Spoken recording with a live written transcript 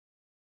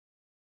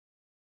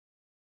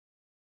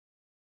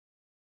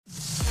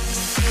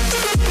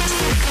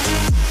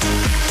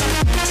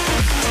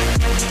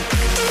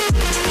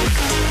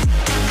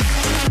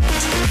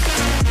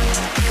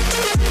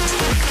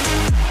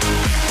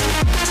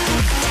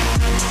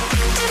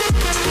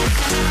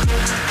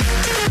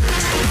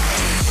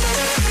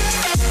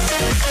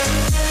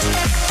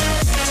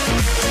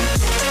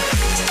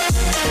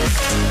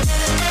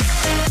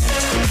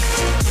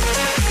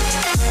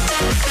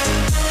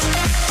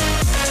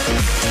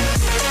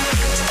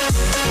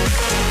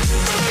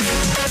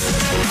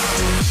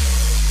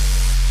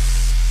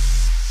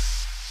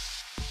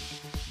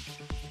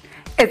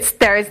It's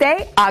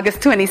Thursday, August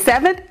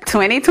 27th,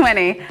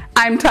 2020.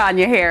 I'm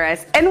Tanya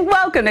Harris, and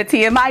welcome to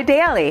TMI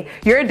Daily,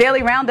 your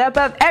daily roundup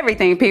of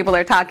everything people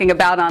are talking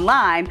about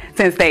online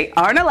since they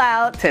aren't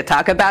allowed to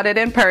talk about it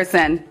in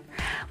person.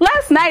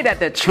 Last night at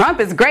the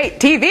Trump is Great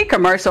TV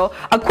commercial,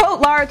 a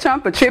quote Lara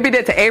Trump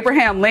attributed to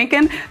Abraham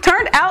Lincoln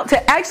turned out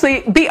to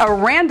actually be a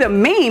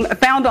random meme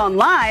found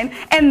online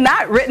and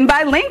not written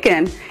by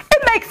Lincoln.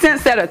 It makes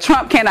sense that a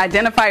Trump can't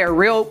identify a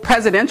real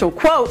presidential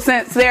quote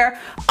since they're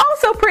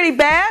also pretty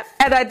bad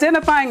at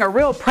identifying a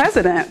real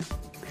president.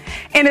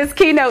 In his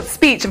keynote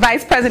speech,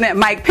 Vice President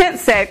Mike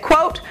Pence said,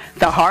 quote,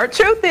 "The hard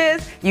truth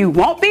is you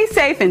won't be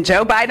safe in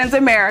Joe Biden's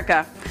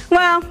America.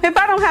 Well, if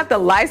I don't have to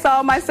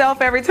Lysol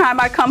myself every time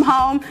I come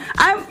home,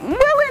 I'm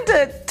willing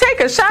to take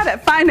a shot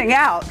at finding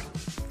out."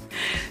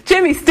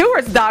 Jimmy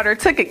Stewart's daughter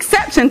took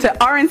exception to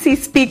RNC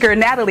Speaker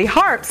Natalie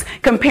Harps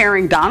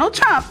comparing Donald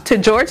Trump to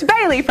George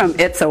Bailey from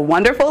It's a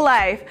Wonderful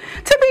Life.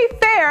 To be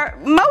fair,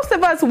 most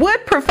of us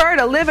would prefer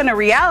to live in a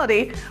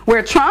reality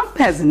where Trump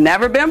has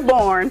never been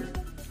born.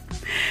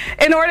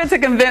 In order to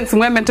convince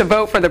women to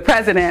vote for the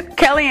president,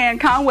 Kellyanne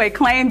Conway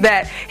claimed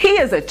that he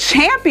is a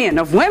champion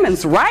of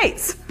women's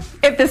rights.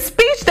 If the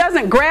speech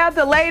doesn't grab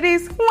the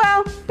ladies,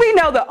 well, we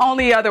know the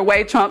only other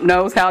way Trump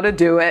knows how to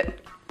do it.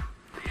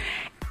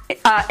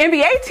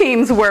 NBA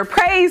teams were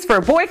praised for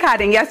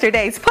boycotting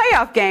yesterday's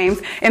playoff games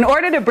in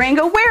order to bring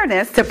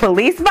awareness to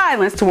police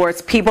violence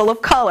towards people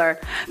of color.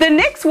 The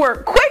Knicks were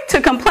quick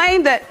to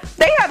complain that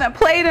they haven't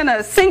played in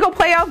a single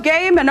playoff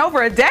game in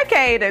over a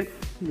decade, and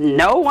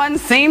no one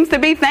seems to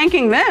be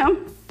thanking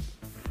them.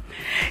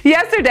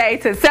 Yesterday,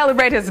 to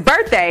celebrate his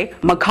birthday,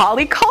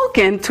 Macaulay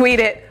Culkin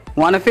tweeted,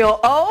 "Want to feel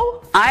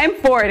old? I'm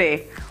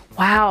 40.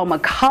 Wow,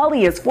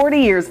 Macaulay is 40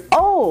 years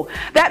old.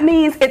 That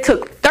means it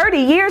took 30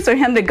 years for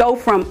him to go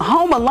from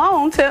Home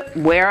Alone to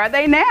Where Are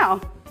They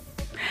Now?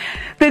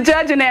 The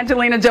judge in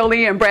Angelina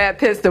Jolie and Brad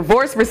Pitt's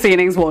divorce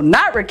proceedings will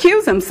not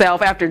recuse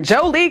himself after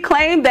Jolie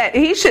claimed that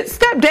he should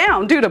step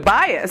down due to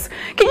bias.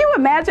 Can you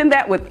imagine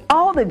that with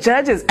all the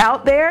judges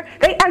out there,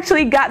 they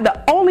actually got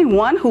the only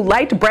one who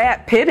liked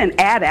Brad Pitt and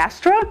Ad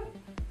Astra?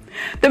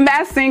 The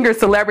Masked Singer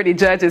celebrity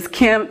judges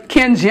Ken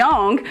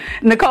Jeong,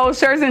 Nicole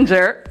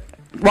Scherzinger,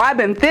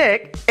 Robin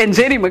Thicke, and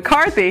Jenny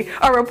McCarthy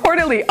are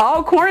reportedly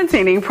all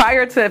quarantining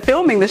prior to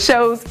filming the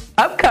show's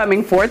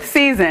upcoming 4th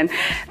season.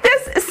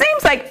 This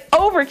seems like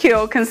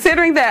overkill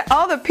considering that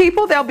all the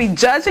people they'll be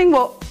judging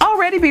will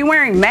already be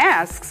wearing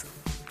masks.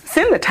 It's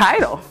in the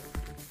title.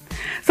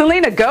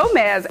 Selena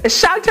Gomez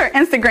shocked her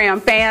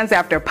Instagram fans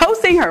after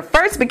posting her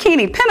first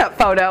bikini pinup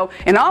photo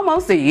in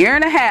almost a year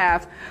and a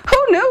half.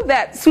 Who knew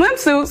that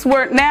swimsuits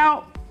were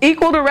now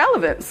equal to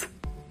relevance?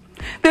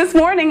 This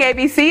morning,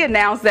 ABC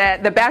announced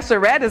that The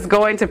Bachelorette is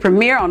going to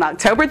premiere on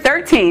October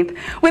 13th.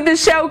 With the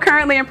show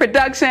currently in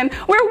production,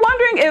 we're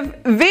wondering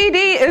if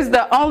VD is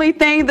the only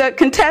thing the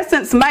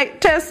contestants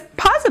might test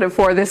positive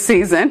for this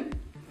season.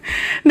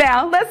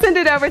 Now, let's send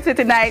it over to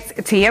tonight's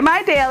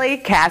TMI Daily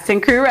Cast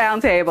and Crew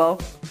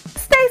Roundtable.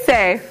 Stay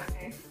safe.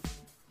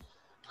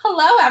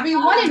 Hello,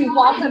 everyone, and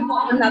welcome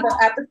to another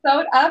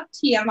episode of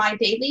TMI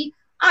Daily.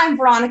 I'm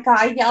Veronica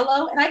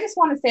Aiello, and I just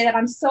want to say that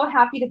I'm so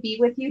happy to be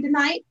with you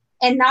tonight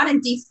and not in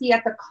DC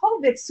at the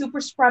COVID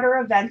super spreader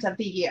event of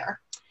the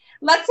year.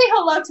 Let's say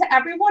hello to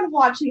everyone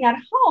watching at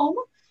home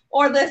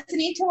or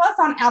listening to us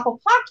on Apple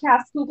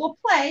Podcasts, Google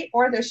Play,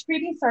 or their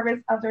streaming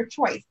service of their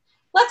choice.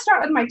 Let's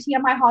start with my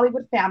TMI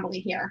Hollywood family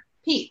here.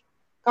 Pete,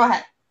 go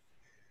ahead.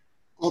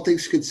 All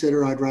things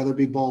considered, I'd rather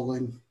be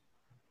bowling.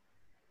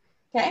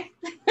 Okay.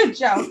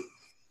 Joe.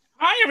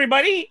 Hi,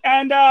 everybody,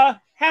 and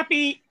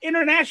happy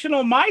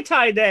International Mai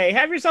Tai Day.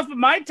 Have yourself a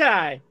Mai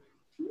Tai.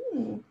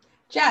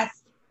 Jess.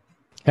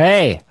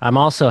 Hey, I'm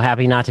also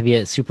happy not to be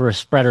at super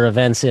spreader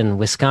events in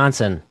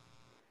Wisconsin.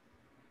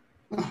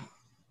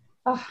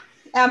 Oh,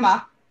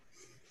 Emma.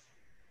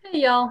 Hey,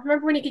 y'all.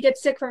 Remember when you could get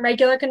sick from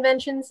regular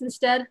conventions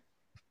instead?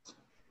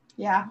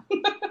 Yeah.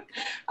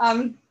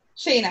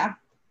 Shayna.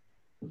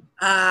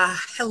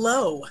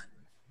 Hello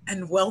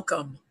and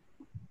welcome.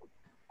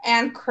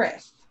 And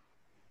Chris.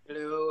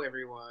 Hello,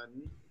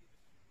 everyone.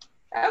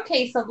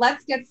 Okay, so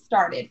let's get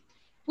started.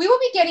 We will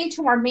be getting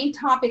to our main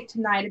topic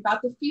tonight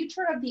about the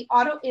future of the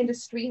auto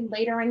industry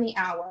later in the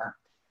hour.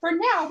 For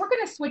now, we're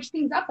going to switch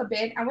things up a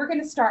bit, and we're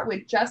going to start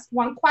with just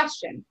one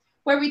question,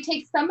 where we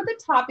take some of the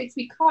topics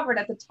we covered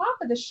at the top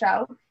of the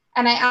show,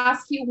 and I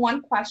ask you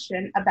one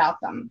question about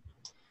them.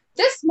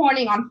 This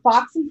morning on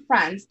Fox and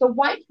Friends, the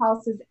White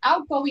House's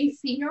outgoing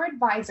senior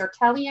advisor,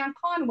 Kellyanne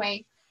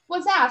Conway,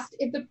 was asked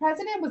if the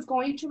president was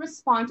going to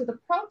respond to the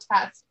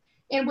protest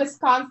in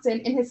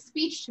Wisconsin in his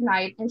speech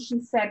tonight, and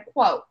she said,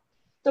 quote,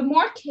 "The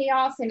more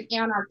chaos and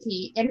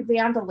anarchy and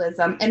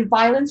vandalism and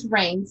violence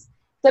reigns,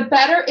 the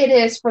better it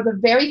is for the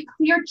very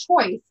clear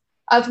choice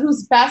of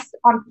who's best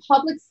on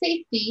public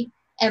safety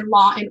and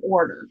law and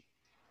order."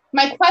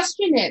 My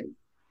question is,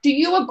 do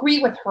you agree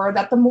with her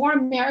that the more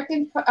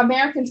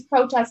Americans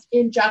protest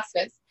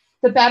injustice,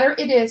 the better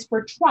it is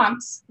for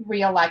Trump's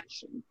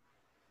reelection?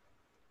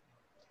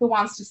 Who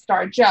wants to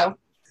start? Joe?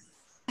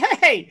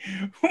 Hey,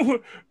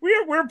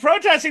 we're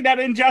protesting that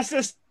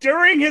injustice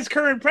during his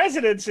current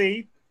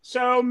presidency,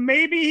 so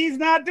maybe he's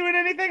not doing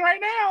anything right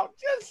now.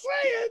 Just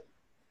saying.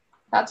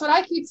 That's what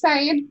I keep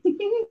saying.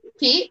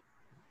 Pete?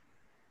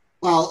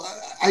 Well,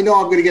 I know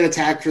I'm going to get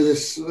attacked for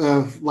this,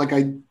 like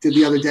I did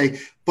the other day,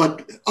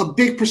 but a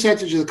big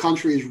percentage of the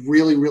country is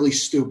really, really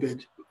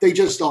stupid. They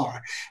just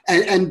are.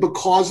 And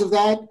because of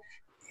that,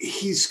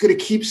 he's going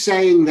to keep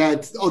saying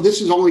that, oh,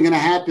 this is only going to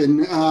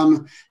happen,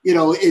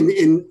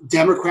 in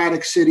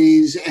Democratic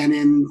cities and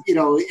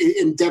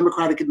in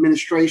Democratic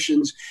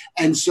administrations.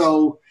 And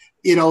so,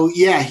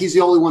 he's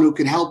the only one who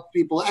can help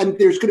people. And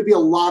there's going to be a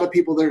lot of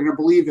people that are going to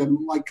believe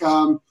him. Like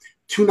 2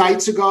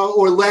 nights ago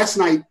or last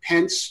night,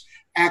 Pence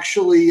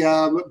actually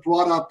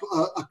brought up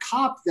a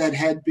cop that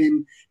had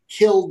been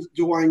killed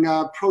during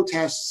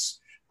protests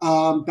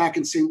back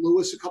in St.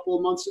 Louis a couple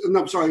of months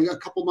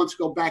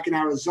ago back in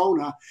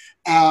Arizona.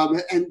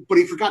 But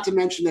he forgot to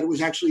mention that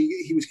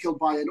he was killed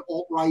by an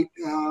alt-right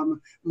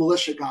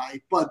militia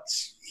guy. But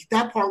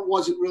that part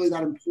wasn't really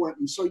that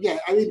important. So, yeah,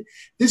 I mean,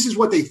 this is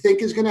what they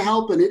think is going to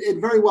help, and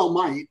it very well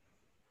might.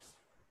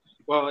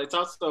 Well, it's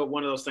also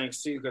one of those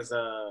things, too, because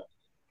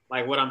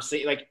like what I'm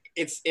seeing, like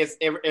it's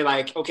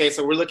like, okay,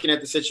 so we're looking at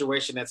the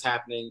situation that's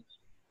happening.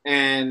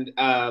 And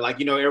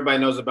everybody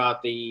knows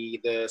about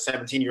the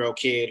 17-year-old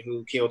kid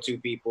who killed 2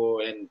 people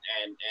and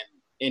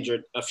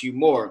injured a few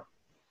more.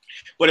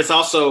 But it's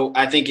also,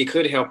 I think it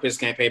could help his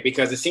campaign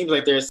because it seems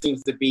like there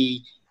seems to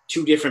be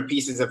 2 different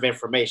pieces of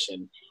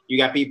information. You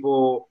got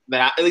people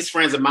that, at least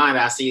friends of mine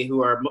that I see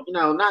who are,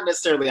 not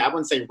necessarily, I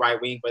wouldn't say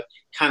right wing, but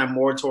kind of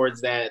more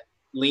towards that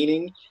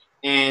leaning.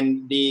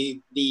 And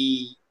the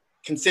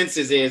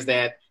consensus is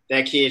that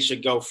kid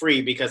should go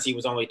free because he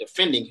was only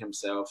defending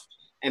himself.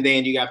 And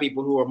then you got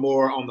people who are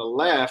more on the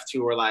left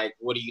who are like,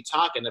 what are you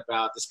talking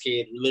about? This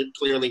kid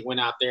clearly went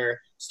out there,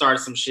 started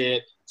some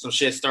shit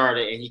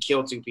started, and he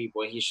killed 2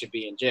 people, and he should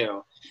be in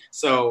jail.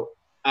 So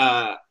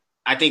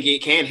I think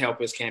it can help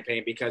his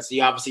campaign because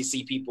you obviously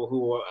see people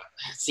who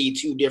see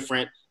 2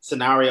 different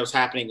scenarios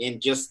happening in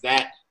just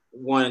that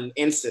one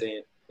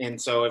incident.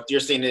 And so if you're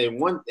seeing it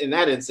in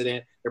that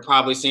incident, you're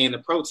probably seeing the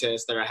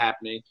protests that are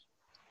happening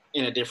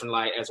in a different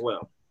light as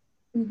well.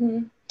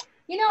 Mm-hmm.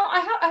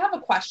 I have a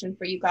question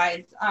for you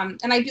guys.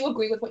 And I do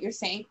agree with what you're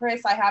saying,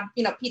 Chris. I have,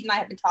 Pete and I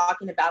have been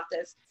talking about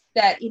this,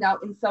 that,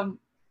 in some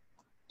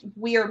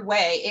weird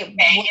way, it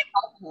will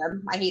help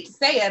him. I hate to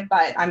say it,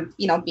 but I'm,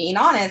 being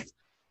honest.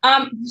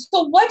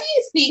 So what do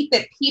you think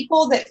that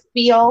people that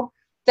feel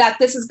that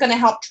this is going to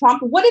help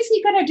Trump, what is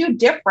he going to do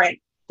different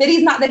that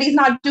he's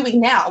not doing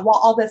now while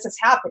all this is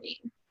happening?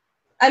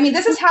 I mean,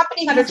 this is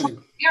happening under Trump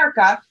in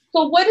America.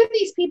 So what do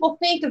these people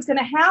think is going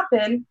to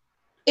happen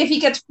if he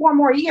gets 4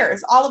 more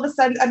years? All of a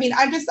sudden, I mean,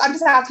 I'm just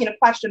asking a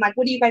question. Like,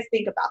 what do you guys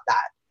think about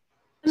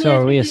that?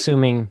 So are we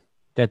assuming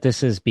that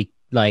this is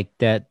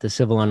that the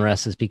civil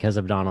unrest is because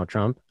of Donald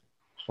Trump?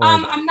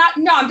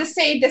 I'm just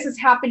saying this is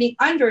happening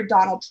under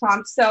Donald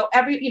Trump. So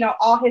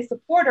all his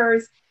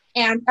supporters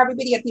and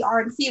everybody at the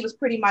RNC was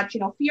pretty much,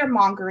 fear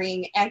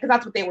mongering, and because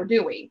that's what they were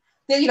doing.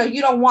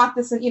 You don't want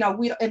this, in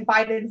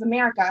Biden's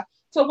America.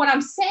 So what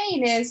I'm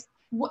saying is,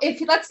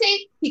 let's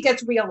say he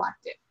gets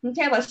reelected,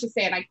 okay, let's just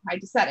say, and I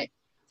just said it.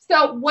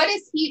 So what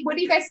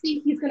do you guys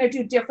think he's going to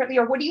do differently?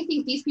 Or what do you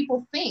think these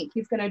people think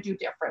he's going to do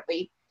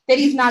differently that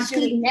he's not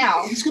doing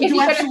now? He's going to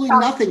do absolutely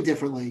nothing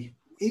differently.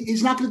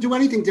 He's not going to do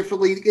anything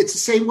differently. It's the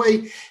same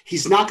way.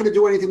 He's not going to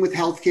do anything with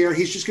healthcare.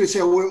 He's just going to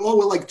say,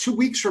 well, like 2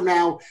 weeks from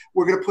now,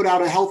 we're going to put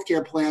out a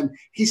healthcare plan.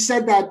 He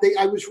said that.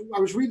 I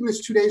was reading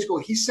this 2 days ago.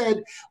 He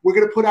said, we're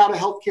going to put out a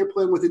healthcare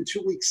plan within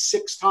 2 weeks,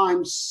 6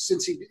 times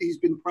since he's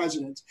been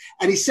president.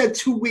 And he said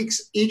 2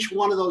 weeks each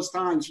one of those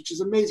times, which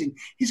is amazing.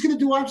 He's going to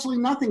do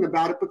absolutely nothing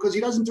about it because he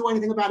doesn't do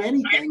anything about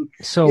anything.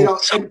 So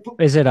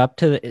is it up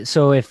to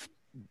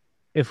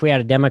if we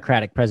had a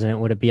Democratic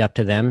president, would it be up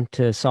to them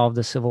to solve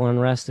the civil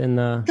unrest in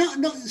the?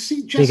 No.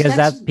 See, Jess,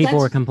 because people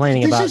were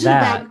complaining about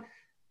that.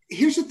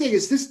 Here's the thing: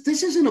 is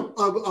this isn't a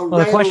well,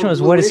 the question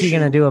was, what is he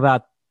going to do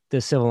about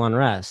the civil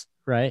unrest?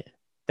 Right.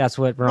 That's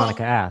what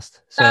Veronica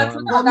asked. So that's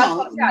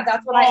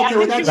what I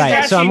asked.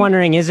 Right. So I'm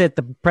wondering, is it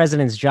the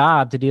president's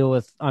job to deal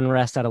with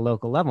unrest at a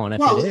local level? And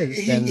if it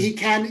is, then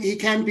he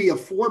can be a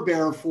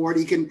forebearer for it.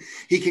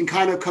 He can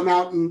kind of come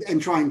out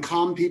and try and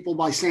calm people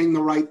by saying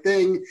the right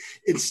thing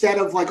instead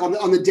of like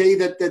on the day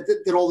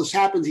that all this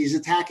happens, he's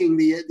attacking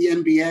the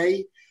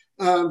NBA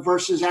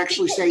versus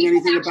actually saying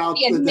anything about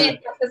the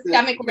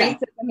systemic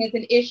racism is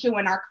an issue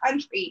in our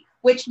country,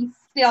 which he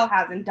still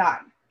hasn't done.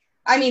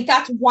 I mean,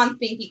 that's one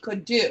thing he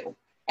could do.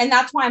 And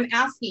that's why I'm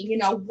asking,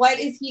 what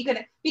is he going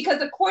to,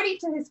 because according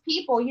to his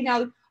people,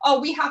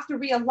 we have to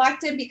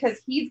reelect him because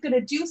he's going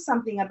to do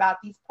something about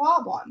these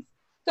problems.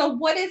 So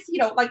what is,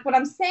 like what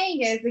I'm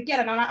saying is, again,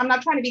 and I'm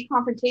not trying to be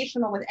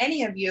confrontational with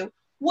any of you.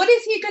 What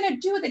is he going to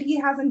do that he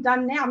hasn't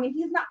done now? I mean,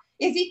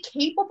 is he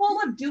capable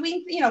of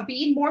doing,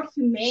 being more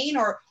humane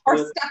or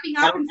stepping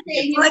up and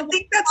saying, I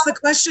think that's the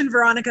question,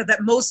 Veronica,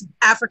 that most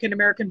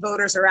African-American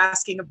voters are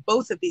asking of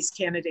both of these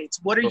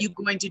candidates. What are you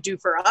going to do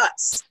for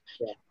us?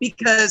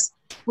 Because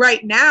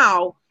right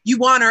now,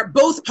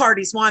 both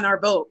parties want our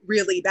vote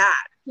really bad.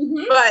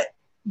 Mhm. But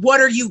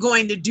what are you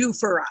going to do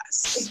for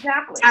us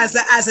Exactly.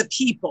 as a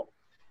people?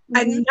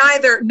 And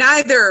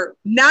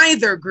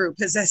neither group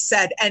has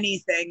said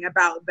anything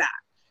about that,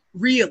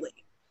 really,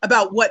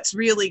 about what's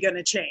really going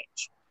to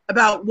change,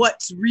 about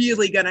what's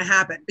really going to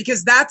happen,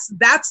 because that's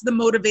the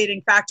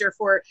motivating factor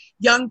for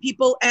young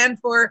people and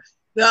for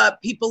the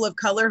people of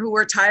color who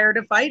are tired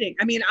of fighting.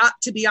 I mean,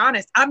 to be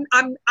honest,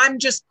 I'm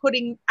just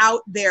putting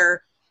out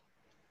there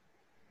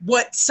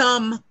what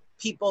some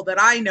people that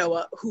I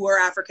know who are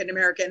African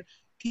American,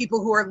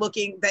 people who are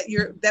looking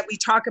that we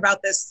talk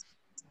about this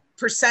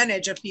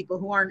percentage of people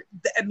who aren't.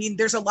 I mean,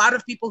 there's a lot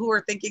of people who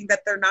are thinking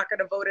that they're not going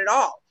to vote at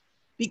all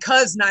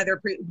because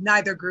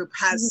neither group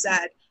has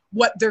said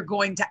what they're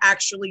going to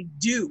actually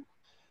do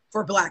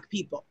for Black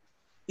people.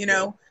 You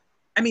know,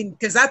 I mean,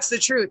 because that's the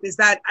truth. Is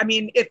that, I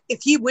mean,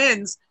 if he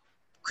wins,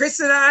 Chris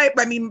and I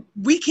mean,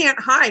 we can't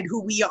hide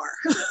who we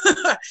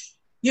are.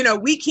 You know,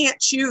 we can't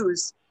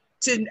choose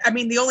to. I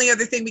mean, the only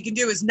other thing we can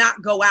do is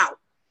not go out,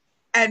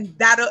 and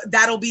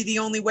that'll be the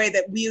only way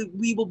that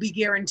we will be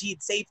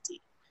guaranteed safety.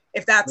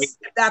 If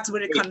that's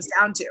what it comes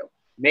down to.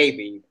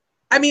 Maybe.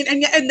 I mean,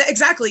 and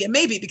exactly, and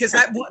maybe because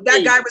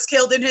that guy was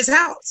killed in his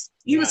house.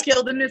 He was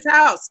killed in his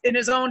house, in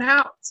his own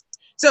house.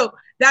 So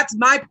that's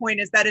my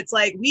point, is that it's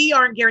like we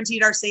aren't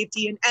guaranteed our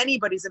safety in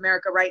anybody's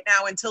America right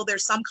now until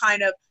there's some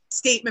kind of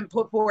statement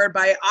put forward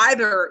by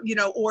either, you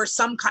know, or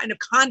some kind of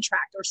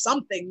contract or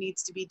something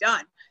needs to be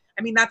done.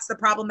 I mean, that's the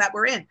problem that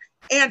we're in.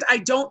 And I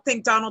don't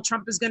think Donald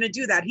Trump is going to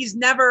do that. He's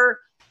never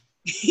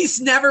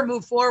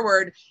moved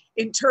forward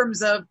in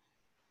terms of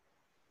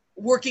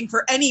working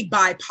for any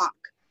BIPOC.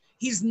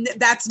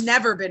 That's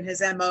never been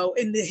his MO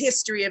in the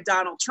history of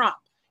Donald Trump.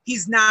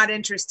 He's not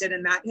interested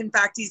in that. In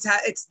fact,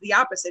 it's the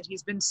opposite.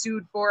 He's been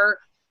sued for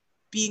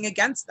being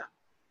against them.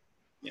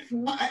 Yeah.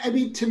 I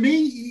mean, to me,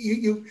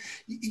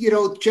 you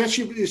know, Jess,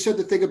 you said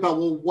the thing about,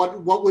 well,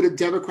 what would a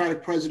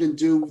Democratic president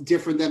do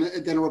different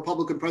than a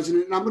Republican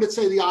president? And I'm going to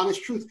say the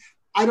honest truth.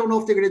 I don't know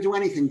if they're going to do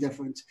anything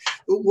different.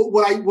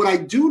 What I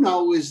do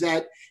know is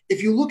that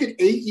if you look at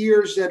 8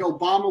 years that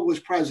Obama was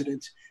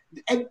president,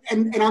 and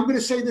I'm going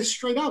to say this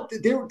straight out,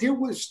 there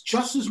was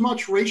just as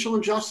much racial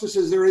injustice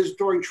as there is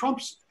during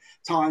Trump's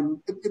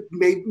time,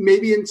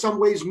 maybe in some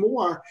ways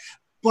more.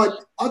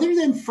 But other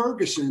than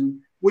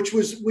Ferguson, which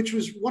was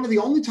one of the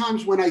only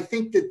times when I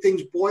think that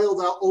things boiled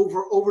out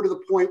over to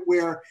the point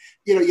where,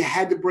 you know, you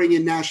had to bring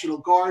in National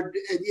Guard,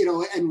 and, you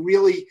know,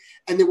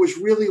 and there was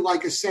really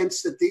like a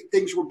sense that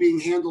things were being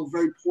handled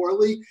very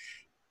poorly.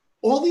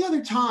 All the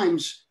other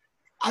times,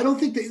 I don't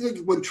think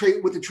that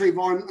with the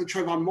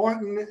Trayvon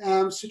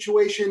Martin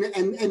situation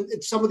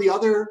and some of the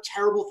other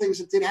terrible things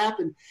that did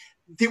happen,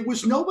 there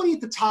was nobody at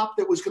the top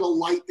that was going to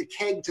light the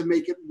keg to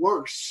make it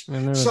worse.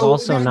 And there was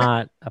also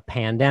not a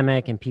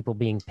pandemic and people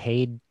being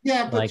paid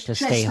to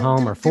stay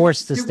home or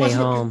forced to stay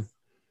home.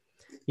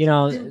 You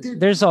know,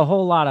 there's a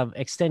whole lot of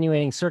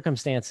extenuating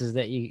circumstances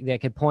that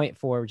could point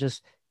for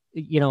just,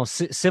 you know,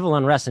 civil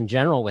unrest in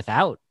general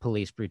without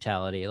police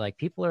brutality. Like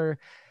people are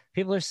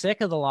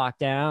sick of the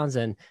lockdowns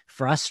and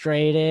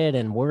frustrated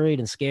and worried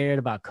and scared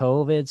about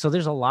COVID. So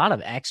there's a lot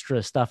of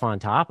extra stuff on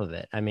top of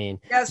it. I mean,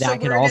 that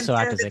could also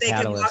act as a catalyst.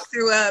 They can walk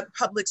through a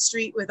public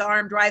street with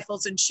armed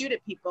rifles and shoot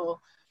at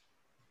people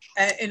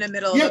in the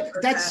middle of a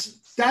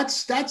protest.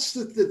 That's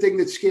the thing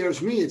that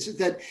scares me. It's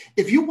that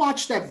if you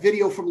watch that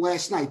video from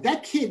last night,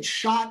 that kid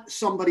shot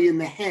somebody in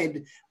the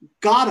head,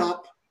 got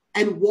up,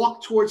 and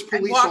walked towards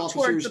police officers.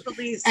 Towards the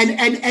police. And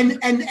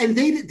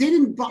they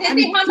didn't. Did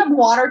they hand them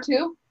water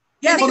too?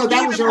 Yeah, no,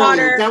 that was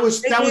earlier. That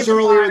was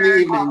earlier in the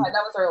evening. That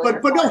was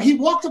earlier. But no, he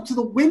walked up to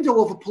the window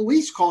of a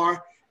police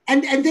car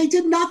and they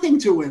did nothing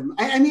to him.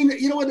 I mean,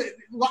 you know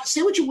what?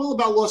 Say what you will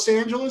about Los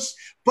Angeles,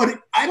 but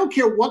I don't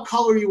care what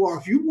color you are.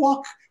 If you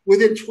walk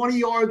within 20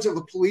 yards of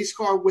a police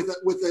car with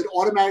an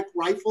automatic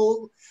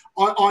rifle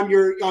on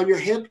your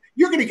hip,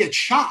 you're going to get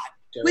shot.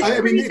 I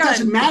mean, it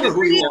doesn't matter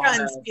who you are.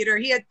 Guns, Peter.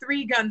 He had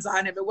 3 guns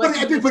on him. It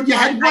wasn't. But you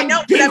had one. I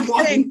know,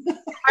 but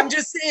I'm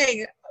just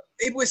saying.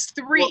 It was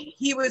 3. Well,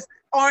 he was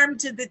armed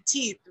to the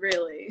teeth,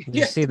 really. Did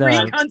you see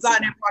 3 guns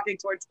on him walking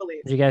towards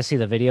police. Did you guys see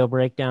the video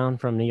breakdown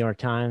from New York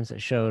Times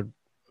that showed,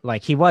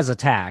 like, he was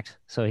attacked,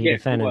 so he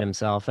defended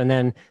himself. And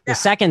then the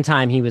second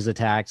time he was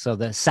attacked, so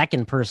the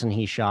second person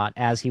he shot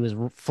as he was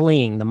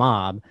fleeing the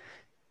mob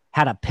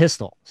had a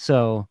pistol.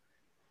 So,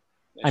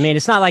 I mean,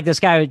 it's not like this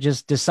guy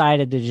just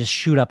decided to just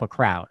shoot up a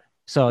crowd.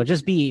 So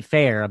just be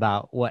fair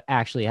about what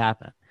actually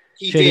happened.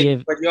 He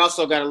did, but you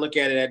also got to look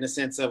at it in the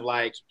sense of,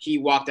 like, he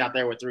walked out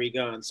there with 3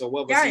 guns. So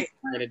what was he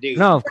trying to do?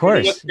 No, of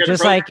course.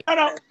 Just like,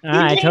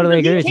 I totally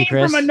agree with you,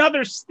 Chris. He came from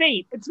another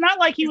state. It's not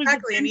like he was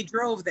and he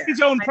drove there.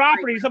 His own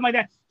property, something like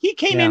that. He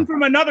came in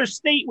from another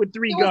state with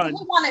 3 guns.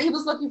 He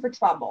was looking for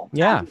trouble.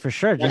 Yeah, for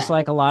sure. Just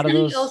like a lot of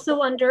those. He's also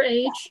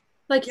underage.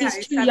 Like,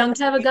 he's too young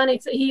to have a gun.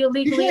 He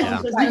illegally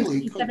owns a gun.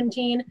 He's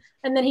 17.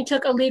 And then he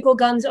took illegal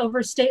guns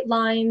over state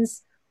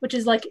lines, which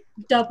is like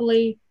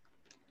doubly.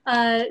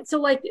 So,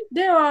 like,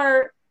 there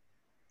are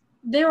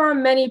there are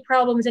many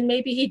problems, and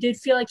maybe he did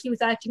feel like he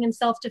was acting in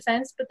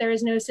self-defense, but there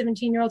is no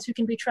 17-year-olds who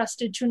can be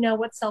trusted to know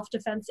what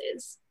self-defense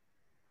is.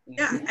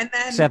 Yeah, and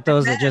then except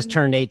those that just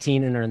turned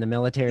 18 and are in the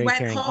military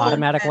carrying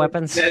automatic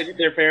weapons.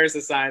 Their parents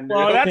assigned.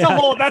 Well,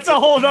 that's a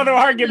whole other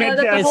argument.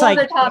 No, that's a whole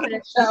other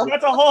topic.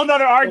 That's a whole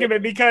other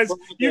argument, because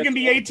you can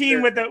be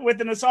 18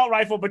 with an assault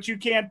rifle, but you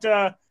can't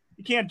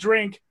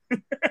drink.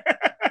 And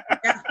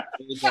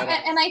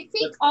I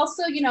think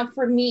also,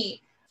 for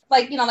me,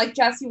 like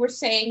Jesse were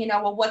saying,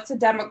 well, what's a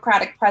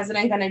Democratic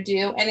president going to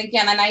do? And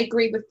again, and I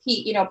agree with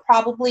Pete,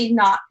 probably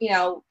not,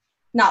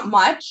 not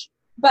much.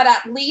 But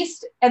at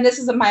least, and this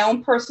is my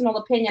own personal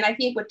opinion, I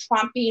think with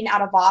Trump being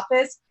out of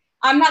office,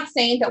 I'm not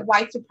saying that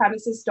white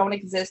supremacists don't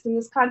exist in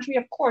this country.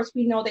 Of course,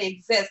 we know they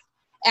exist.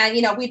 And,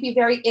 we'd be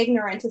very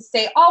ignorant to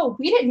say, oh,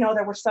 we didn't know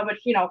there were so much,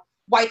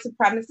 white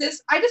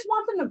supremacists. I just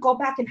want them to go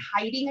back in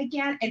hiding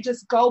again and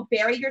just go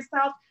bury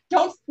yourself.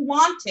 Don't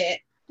flaunt it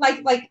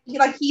like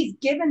he's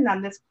given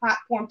them this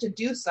platform to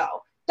do so.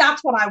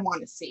 That's what I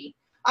want to see.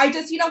 I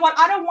just,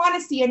 I don't want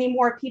to see any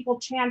more people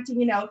chanting,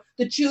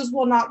 the Jews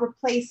will not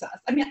replace us.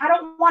 I mean, I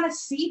don't want to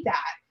see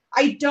that.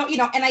 I don't,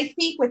 and I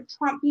think with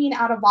Trump being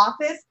out of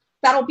office,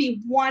 that'll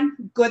be one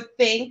good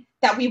thing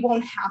that we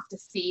won't have to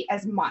see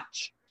as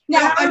much.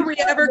 Now, how are we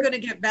ever going to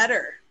get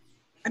better?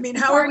 I mean,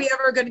 how are we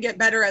ever going to get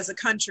better as a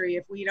country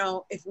if we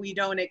don't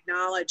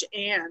acknowledge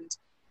and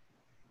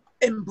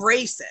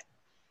embrace it?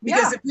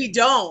 Because if we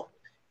don't,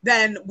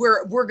 then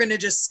we're going to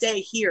just stay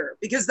here,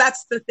 because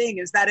that's the thing,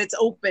 is that it's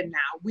open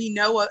now. We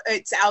know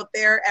it's out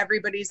there.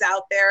 Everybody's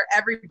out there.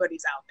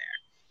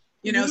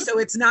 So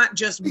it's not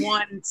just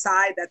one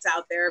side that's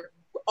out there,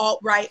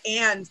 alt-right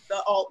and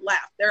the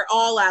alt-left. They're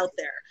all out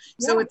there.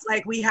 Yeah. So it's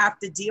like, we have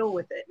to deal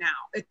with it now.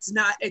 It's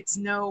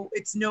no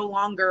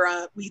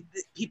longer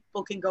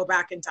people can go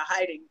back into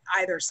hiding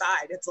either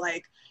side. It's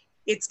like,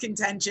 it's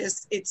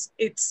contentious. It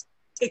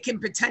can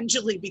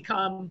potentially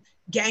become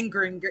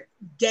gangrenous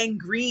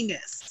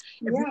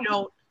if we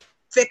don't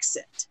fix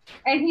it.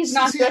 And he's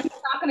not going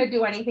to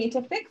do anything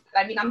to fix it.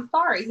 I mean, I'm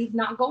sorry, he's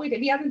not going to.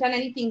 If he hasn't done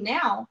anything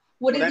now,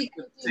 what is he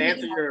going to do? To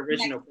answer your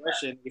original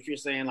question, if you're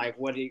saying like,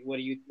 what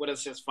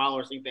does his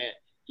followers think that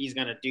he's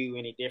going to do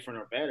any different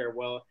or better?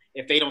 Well,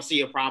 if they don't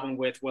see a problem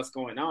with what's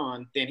going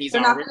on, then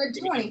they're not going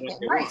to do anything.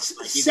 Right.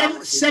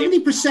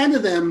 70%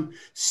 of them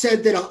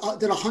said that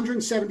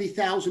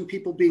 170,000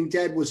 people being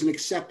dead was an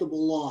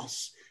acceptable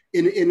loss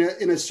in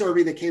a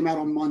survey that came out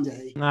on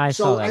Monday. I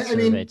saw that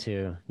survey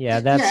too. Yeah,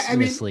 that's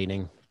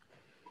misleading.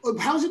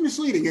 How is it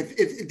misleading?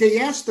 If they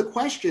asked the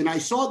question, I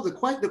saw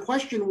the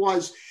question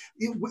was,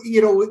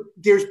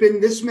 there's been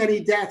this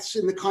many deaths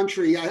in the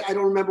country. I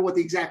don't remember what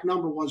the exact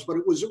number was, but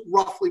it was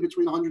roughly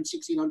between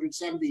 160 and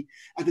 170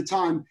 at the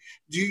time.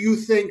 Do you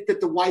think that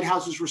the White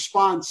House's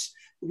response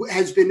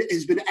has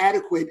been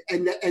adequate,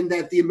 and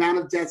that the amount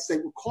of deaths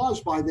that were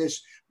caused by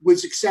this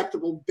was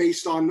acceptable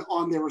based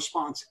on their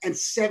response? And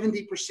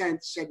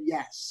 70% said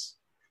yes.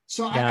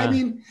 So yeah. I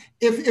mean,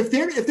 if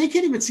they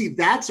can't even see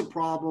that's a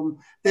problem,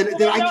 then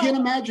I can't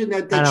imagine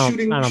that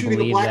shooting a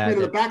black man in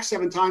the back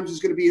 7 times is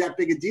going to be that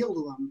big a deal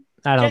to them.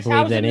 I don't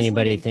believe that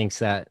anybody thinks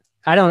that.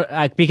 I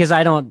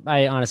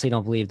honestly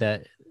don't believe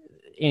that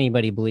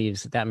anybody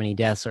believes that many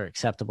deaths are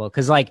acceptable.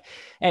 Because like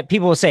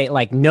people will say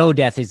like no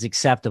death is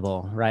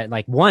acceptable, right?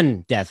 Like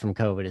 1 death from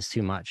COVID is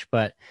too much.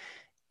 But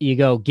you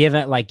go,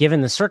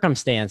 given the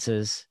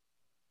circumstances,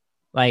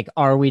 like,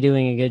 are we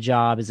doing a good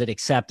job? Is it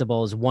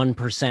acceptable? Is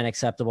 1%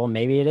 acceptable?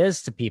 Maybe it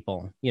is to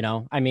people,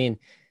 I mean,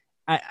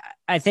 I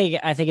think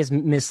it's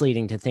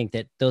misleading to think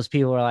that those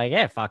people are like,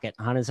 yeah, fuck it.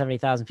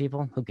 170,000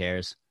 people. Who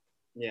cares?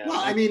 Yeah. Well,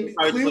 I mean,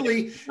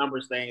 clearly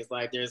numbers things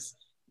like there's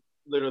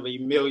literally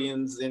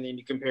millions, and then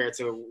you compare it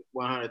to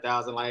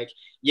 100,000. Like,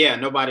 yeah,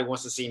 nobody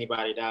wants to see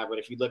anybody die. But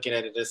if you look at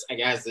it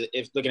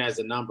if looking at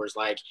the numbers,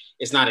 like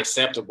it's not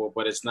acceptable,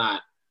 but it's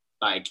not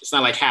like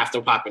half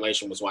the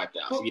population was wiped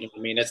out. Well, you know what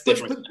I mean? That's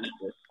different.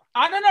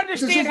 I don't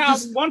understand how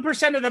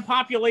 1% of the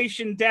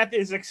population death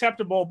is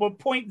acceptable, but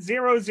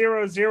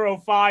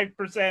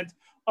 0.0005%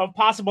 of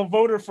possible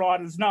voter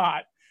fraud is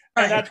not.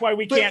 And that's why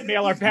we can't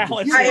mail our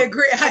ballots. I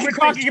agree. We're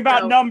talking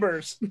about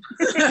numbers.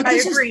 I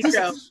agree,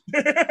 Joe.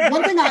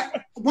 One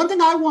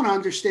thing I want to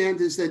understand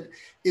is that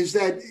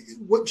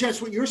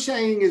Jess, what you're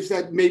saying is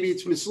that maybe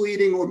it's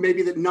misleading, or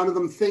maybe that none of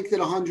them think that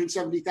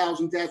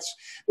 170,000 deaths,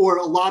 or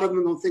a lot of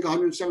them don't think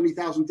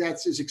 170,000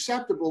 deaths is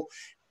acceptable.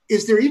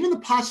 Is there even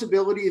the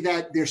possibility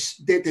that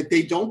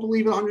they don't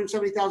believe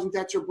 170,000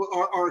 deaths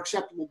are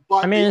acceptable?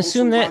 But I mean,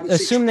 assume they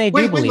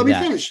do believe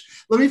that.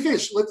 Let me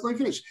finish.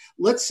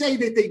 Let's say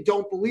that they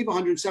don't believe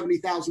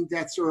 170,000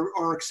 deaths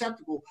are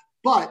acceptable,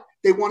 but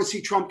they want to see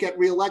Trump get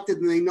reelected,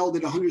 and they know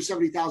that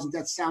 170,000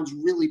 deaths sounds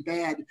really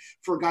bad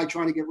for a guy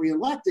trying to get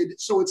reelected.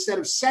 So instead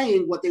of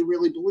saying what they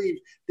really believe,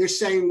 they're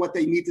saying what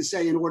they need to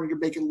say in order to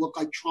make it look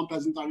like Trump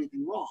hasn't done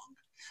anything wrong.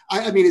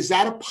 I mean, is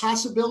that a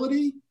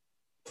possibility?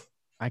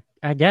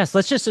 I guess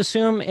let's just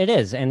assume it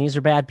is, and these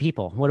are bad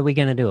people. What are we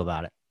going to do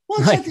about it?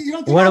 Well, like,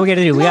 what are we going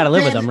to do? We got to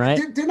live with them, right?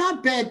 They're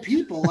not bad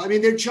people. I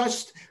mean, they're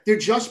just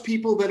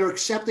people that are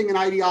accepting an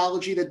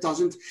ideology that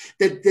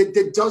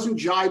doesn't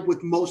jibe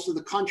with most of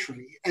the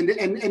country. And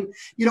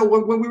you know,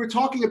 when we were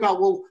talking about,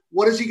 well,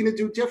 what is he going to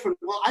do different?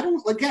 Well, I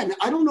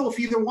don't know if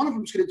either one of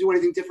them is going to do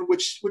anything different,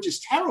 which is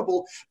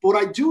terrible. But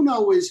what I do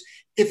know is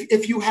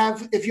if you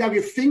have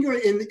your finger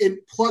in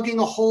plugging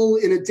a hole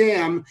in a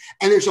dam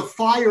and there's a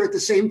fire at the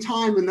same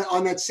time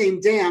on that same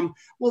dam,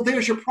 well,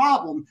 there's your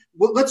problem.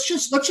 Well, let's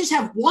just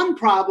have one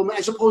problem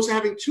as opposed to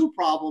having two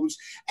problems.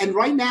 And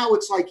right now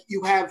it's like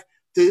you have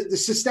the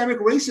systemic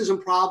racism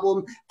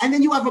problem, and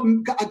then you have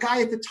a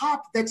guy at the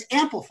top that's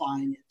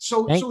ampling it.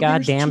 So thank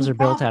God dams are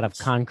built out of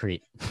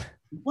concrete.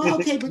 Well,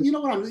 okay, but you know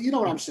what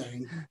I'm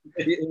saying.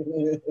 Okay,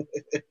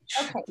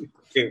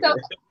 so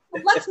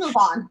let's move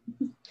on.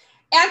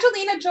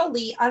 Angelina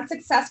Jolie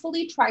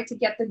unsuccessfully tried to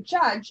get the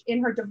judge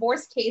in her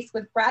divorce case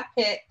with Brad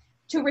Pitt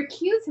to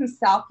recuse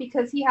himself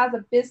because he has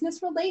a business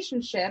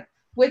relationship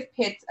with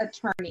Pitt's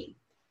attorney.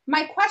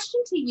 My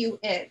question to you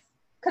is,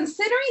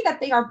 considering that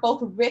they are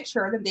both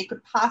richer than they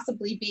could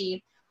possibly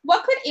be,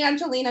 what could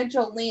Angelina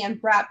Jolie and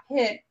Brad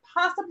Pitt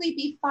possibly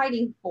be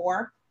fighting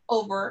over,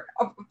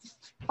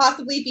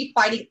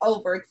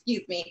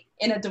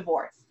 in a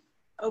divorce?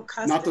 Oh,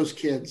 custody. Not those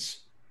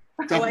kids.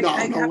 I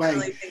no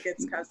way. think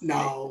it's custody.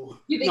 No,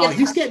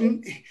 he's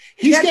getting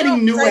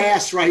new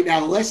ass right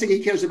now. The last thing he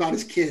cares about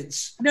is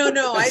kids. No,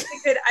 I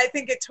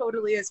think it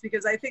totally is,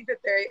 because I think that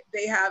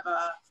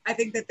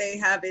they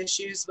have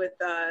issues with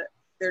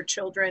their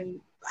children,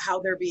 how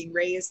they're being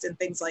raised and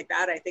things like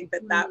that. I think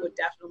that would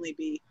definitely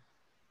be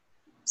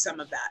some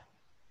of that.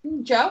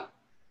 Joe?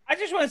 I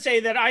just want to say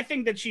that I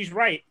think that she's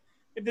right.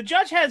 If the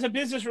judge has a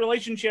business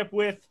relationship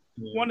with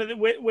one of the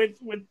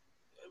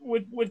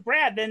with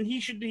Brad, then he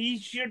should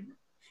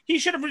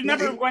have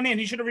never went in.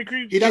 He should have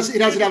recruited. He doesn't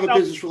have a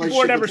business relationship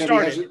before it ever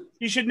started.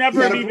 He should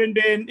never have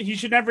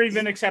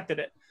even accepted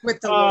it.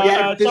 With the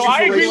lawyer. So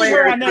I agree with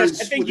her on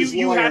this. I think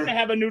you have to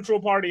have a neutral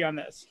party on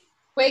this.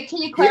 Wait,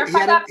 can you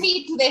clarify that,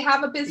 Pete? Do they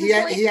have a business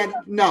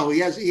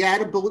relationship? He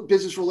had a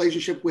business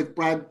relationship with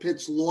Brad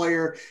Pitt's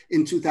lawyer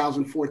in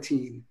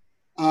 2014.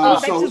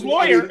 That's his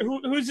lawyer. I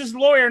mean, who's his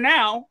lawyer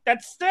now?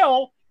 That's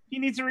still, he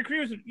needs to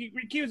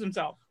recuse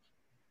himself.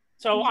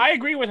 So I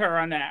agree with her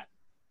on that.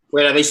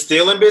 Wait, are they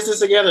still in business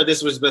together?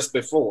 This was just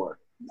before.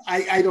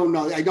 I don't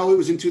know. I know it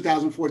was in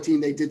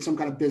 2014. They did some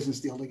kind of business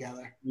deal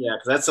together. Yeah,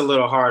 because that's a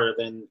little harder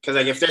than, because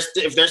like if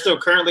they're still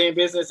currently in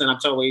business, and I'm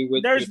totally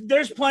with.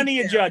 There's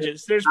plenty of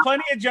judges. There's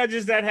plenty of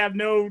judges that have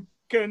no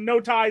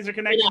ties or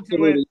connection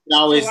to it.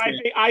 So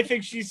I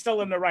think she's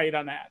still in the right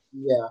on that.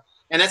 Yeah,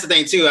 and that's the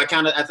thing too. I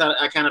kind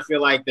of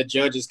feel like the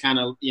judge is kind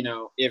of,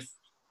 if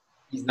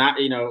he's not,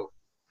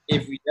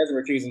 if he doesn't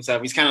recuse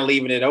himself, he's kind of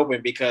leaving it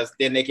open, because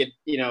then they could,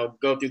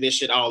 go through this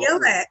shit all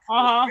over.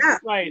 Yeah.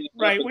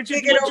 Right. Which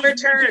is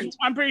overturned.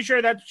 I'm pretty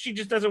sure that she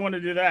just doesn't want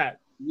to do that.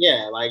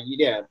 Yeah,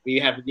 we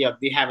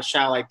have a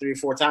shot like 3 or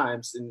 4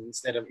 times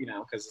instead of,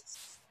 because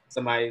it's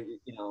somebody,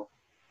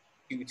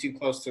 too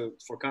close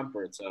for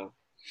comfort. So.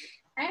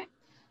 Okay.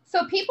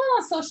 So people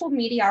on social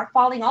media are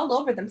falling all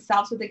over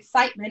themselves with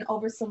excitement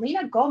over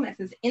Selena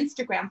Gomez's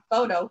Instagram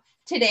photo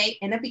today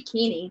in a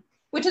bikini,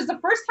 which is the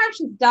first time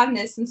she's done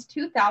this since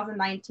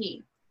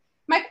 2019.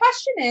 My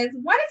question is,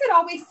 why does it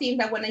always seem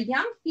that when a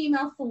young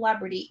female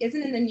celebrity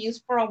isn't in the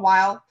news for a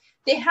while,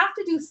 they have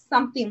to do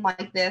something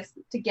like this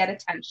to get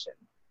attention?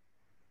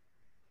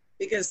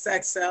 Because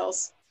sex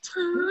sells.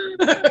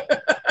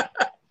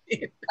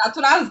 That's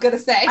what I was going to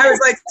say. I was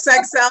like,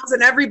 sex sells,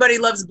 and everybody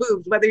loves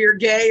boobs. Whether you're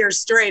gay or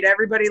straight,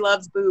 everybody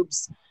loves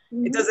boobs.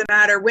 Mm-hmm. It doesn't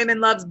matter.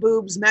 Women love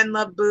boobs. Men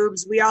love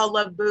boobs. We all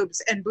love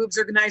boobs. And boobs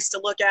are nice to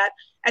look at.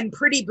 And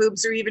pretty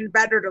boobs are even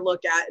better to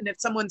look at. And if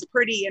someone's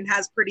pretty and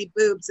has pretty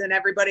boobs, then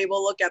everybody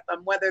will look at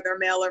them, whether they're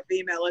male or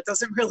female. It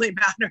doesn't really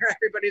matter.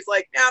 Everybody's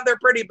like, yeah, they're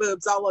pretty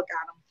boobs. I'll look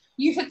at them.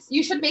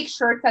 You should make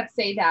shirts that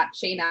say that,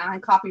 Shayna,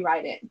 and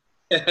copyright it.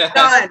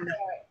 Done.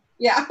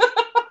 Yeah.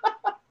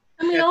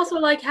 I mean, also,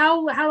 like,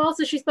 how else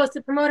is she supposed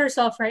to promote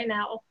herself right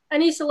now?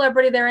 Any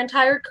celebrity, their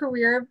entire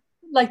career,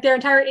 like their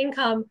entire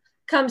income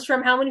comes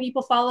from how many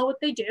people follow what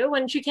they do.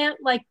 And she can't,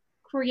 like,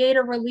 create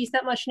or release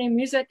that much new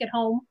music at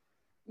home.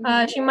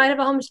 She might have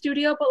a home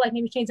studio, but, like,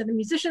 maybe she needs other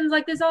musicians.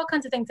 Like, there's all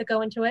kinds of things that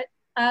go into it.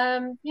 I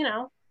don't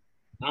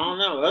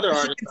know. Other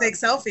artists. She can take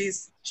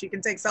selfies. She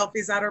can take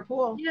selfies at her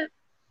pool. Yeah.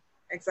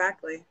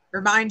 Exactly.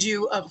 Remind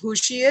you of who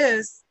she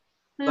is.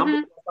 Some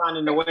people are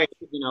finding a way,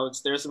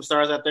 there's some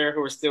stars out there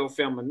who are still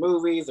filming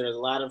movies. There's a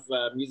lot of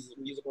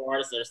musical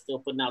artists that are still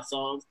putting out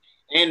songs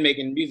and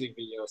making music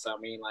videos. So, I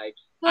mean, like,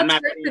 well, I'm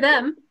not great for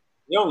them.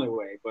 The only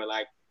way, but,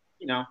 like,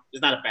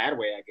 it's not a bad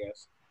way, I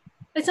guess.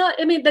 It's not,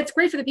 I mean, that's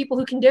great for the people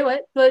who can do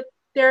it, but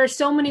there are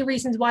so many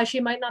reasons why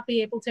she might not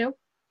be able to.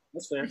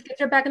 That's fair. Get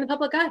her back in the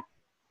public eye.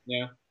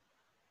 Yeah.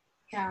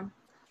 Yeah.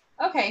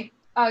 Okay.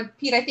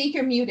 Pete, I think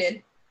you're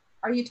muted.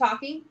 Are you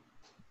talking?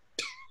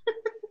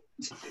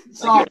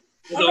 Sorry.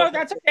 No,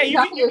 that's okay. You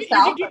can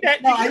keep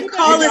that. The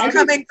call is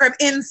coming from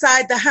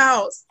inside the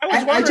house.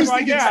 I just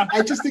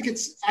think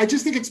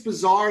it's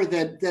bizarre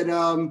that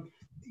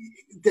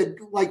that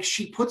like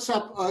she puts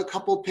up a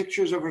couple of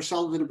pictures of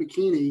herself in a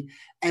bikini,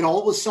 and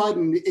all of a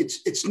sudden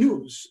it's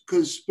news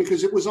because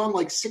it was on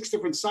like 6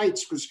 different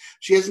sites because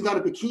she hasn't done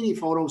a bikini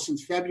photo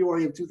since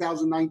February of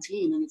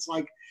 2019, and it's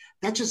like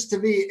that just to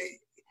me,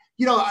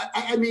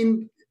 I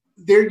mean,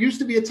 there used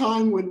to be a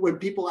time when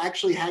people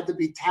actually had to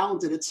be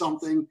talented at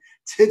something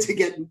to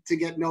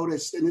get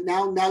noticed, and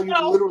now you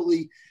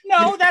literally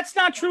that's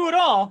not true at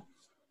all.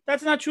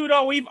 That's not true at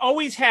all. We've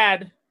always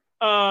had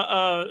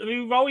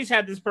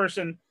this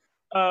person,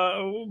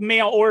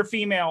 male or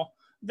female,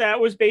 that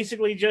was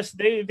basically just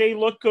they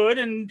look good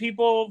and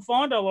people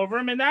fawned all over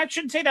him. And I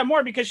shouldn't say that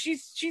more because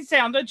she's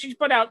talented. She's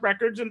put out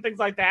records and things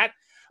like that.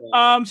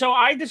 So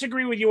I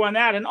disagree with you on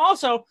that. And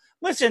also,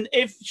 listen,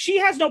 if she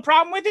has no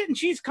problem with it and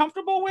she's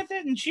comfortable with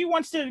it and she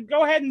wants to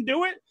go ahead and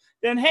do it,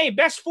 then hey,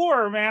 best for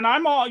her, man.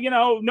 I'm all,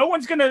 no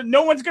one's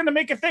gonna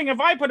make a thing if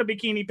I put a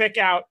bikini pic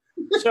out.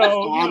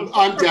 So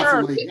I'm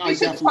definitely. You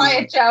should try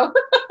it, Joe.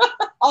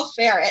 I'll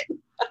share it.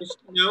 It's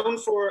known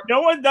for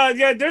no one does.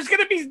 Yeah,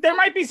 there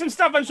might be some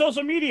stuff on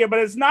social media, but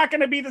it's not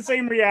going to be the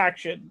same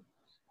reaction.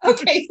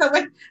 Okay, so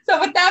with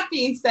that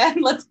being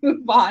said, let's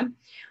move on.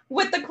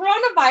 With the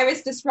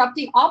coronavirus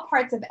disrupting all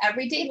parts of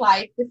everyday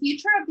life, the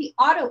future of the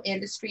auto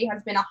industry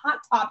has been a hot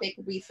topic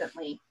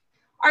recently.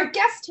 Our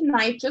guest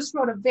tonight just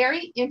wrote a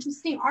very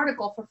interesting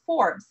article for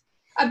Forbes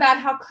about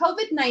how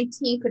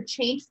COVID-19 could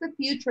change the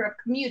future of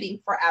commuting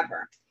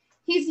forever.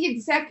 He's the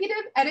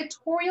executive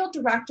editorial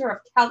director of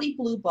Kelley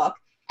Blue Book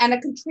and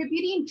a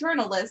contributing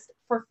journalist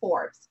for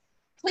Forbes.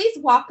 Please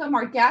welcome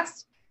our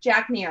guest,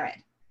 Jack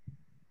Nearid.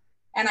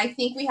 And I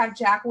think we have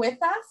Jack with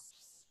us.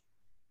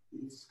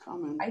 He's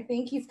coming. I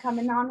think he's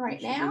coming on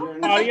right now.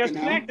 Audio's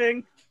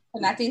connecting.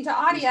 Connecting to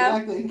audio.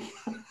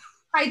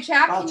 Hi,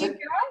 Jack. Can you hear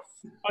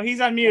us? Oh, he's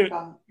on mute.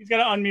 He's got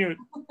to unmute.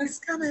 He's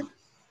coming.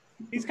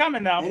 He's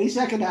coming now. Any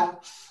second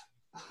now.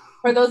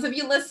 For those of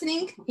you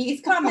listening,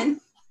 he's coming.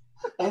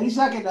 Any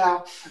second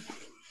now.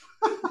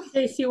 In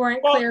case you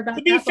weren't clear about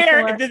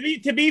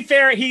to be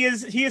fair, he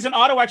is an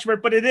auto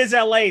expert, but it is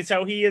LA,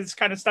 so he is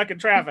kind of stuck in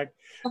traffic.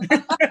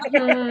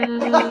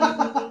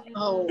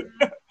 Oh,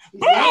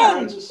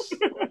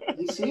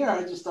 he's here.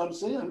 I just don't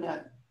see him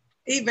yet.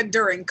 Even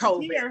during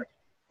COVID,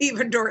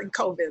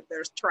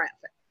 there's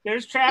traffic.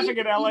 There's traffic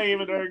in LA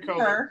even during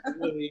COVID.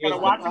 You gotta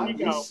watch when you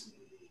go.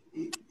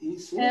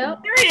 He's here.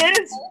 There he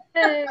is.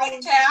 Hi,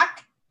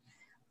 Jack.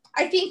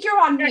 I think you're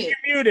on mute. You're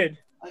muted.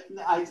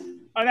 Now he's.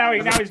 Now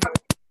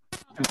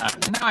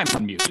I'm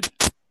unmuted.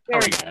 There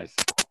we go. Guys.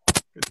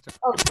 Good stuff.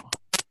 Oh.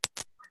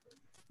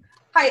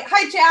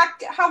 Hi,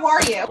 Jack. How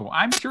are you? Oh,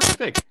 I'm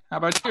terrific. How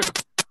about you?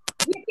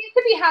 We seem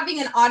to be having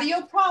an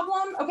audio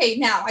problem. Okay,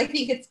 now I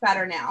think it's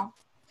better now.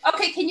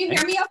 Okay, can you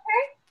hear me?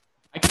 Okay.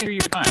 I can hear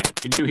you fine.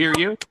 Can you hear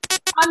you?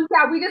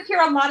 Yeah, we just hear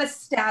a lot of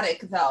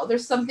static though.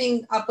 There's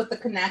something up with the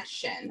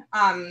connection.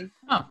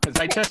 Because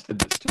I tested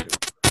this too.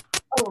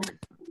 Oh.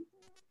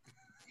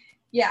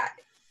 Yeah.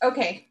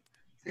 Okay.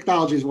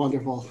 Technology is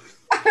wonderful.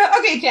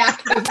 Okay,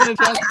 Jack. Let me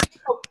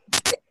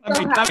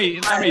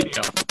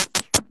go.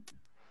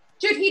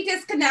 Should he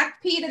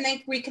disconnect, Pete, and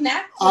then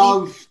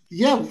reconnect?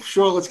 Yeah,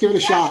 sure. Let's give it a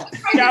shot.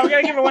 Yeah, we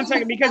gotta give it 1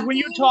 second because when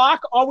you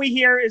talk, all we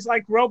hear is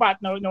like robot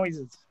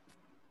noises.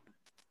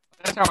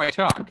 That's how I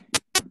talk.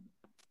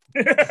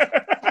 You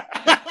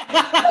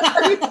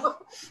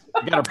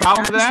got a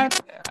problem with that?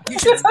 You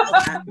should tell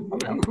that.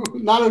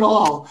 Not at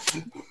all.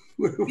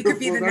 You could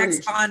be the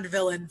next Bond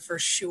villain for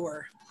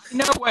sure. You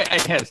know what?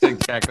 Yes,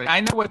 exactly. I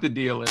know what the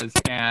deal is,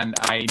 and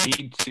I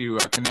need to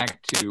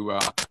connect to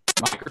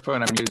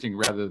microphone I'm using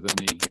rather than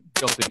the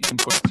built-in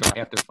input, so I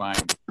have to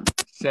find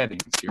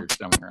settings here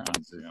somewhere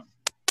on Zoom.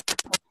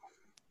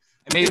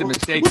 I made the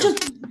mistake.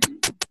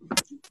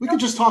 We could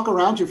just talk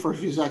around you for a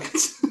few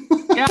seconds.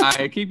 Yeah,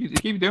 I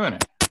keep doing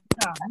it.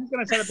 Yeah, I'm just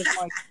gonna set up this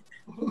mic.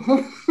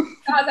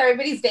 How's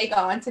everybody's day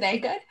going today?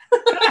 Good.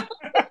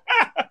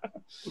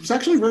 It was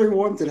actually very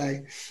warm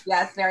today.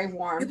 Yes, very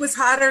warm. It was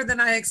hotter than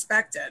I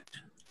expected.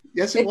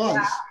 Yes, it was.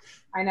 Yeah,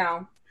 I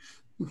know.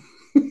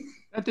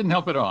 That didn't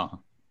help at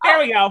all. There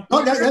we go.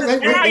 Oh,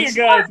 now you're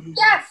good.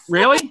 Yes.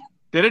 Really?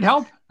 Did it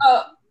help?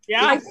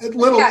 Yeah. A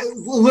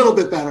little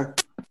bit better.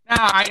 No,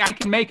 I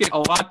can make it a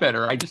lot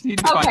better. I just need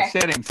to find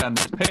settings on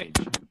this page.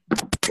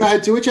 Go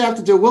ahead, do what you have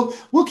to do.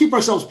 We'll keep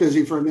ourselves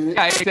busy for a minute.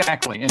 Yeah,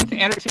 exactly. And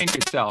entertain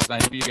yourselves. I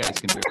know you guys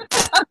can do it.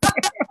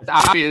 It's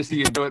obvious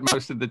you do it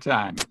most of the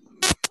time.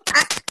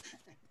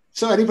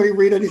 So anybody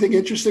read anything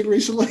interesting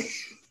recently?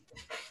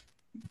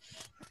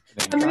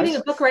 I'm reading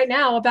a book right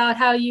now about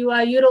how you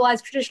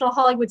utilize traditional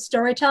Hollywood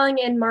storytelling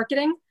in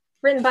marketing,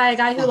 written by a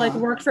guy who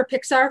worked for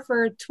Pixar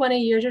for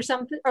 20 years or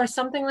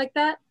something like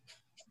that.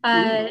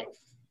 And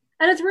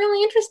it's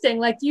really interesting,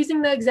 like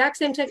using the exact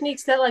same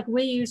techniques that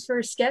we use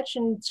for sketch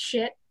and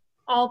shit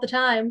all the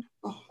time.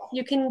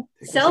 You can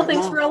sell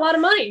things for a lot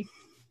of money.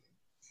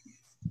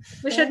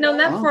 Wish I'd known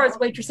that before I was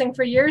waitressing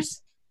for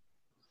years.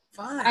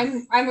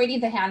 Fun. I'm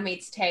reading The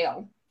Handmaid's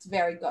Tale. It's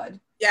very good.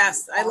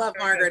 Yes, I love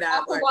Margaret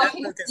Atwood.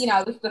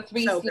 The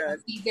 3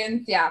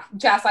 seasons. Yeah,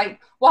 Jess,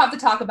 we'll have to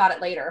talk about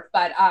it later.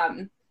 But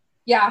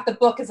Yeah, the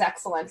book is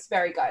excellent. It's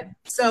very good.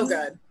 So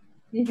good.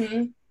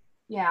 Mm-hmm.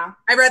 Yeah.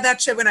 I read that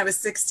shit when I was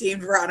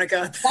 16,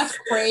 Veronica. That's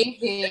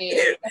crazy.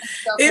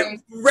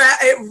 It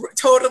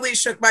totally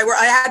shook my world.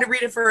 I had to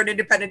read it for an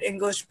independent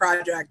English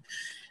project.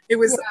 It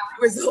was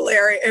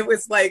hilarious. It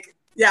was like,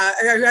 I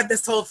had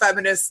this whole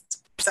feminist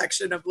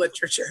section of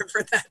literature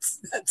for that.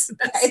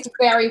 It's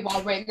very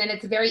well written and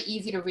it's very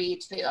easy to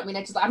read too. I mean,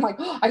 I'm like,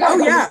 I gotta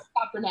go to the next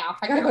chapter now.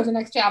 I gotta go to the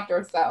next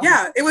chapter. So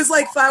yeah, it was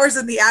like Flowers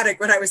in the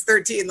Attic when I was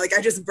 13. Like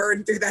I just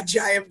burned through that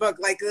giant book.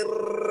 Like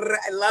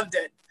I loved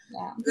it.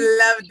 Yeah.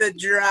 Love the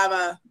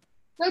drama.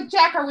 So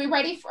Jack, are you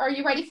ready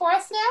for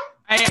us now?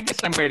 I guess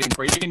I'm waiting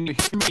for you. Can you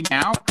hear me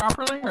now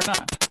properly or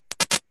not?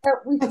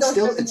 It's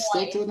still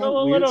doing a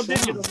little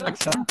digital.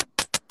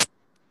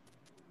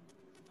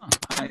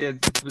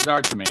 It's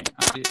bizarre to me.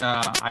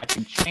 I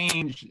can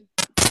change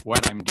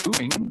what I'm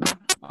doing.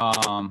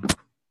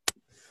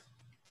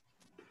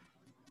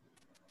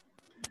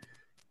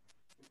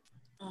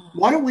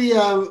 Why don't we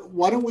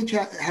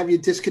have you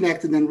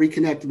disconnect and then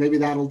reconnect? Maybe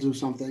that'll do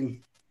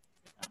something.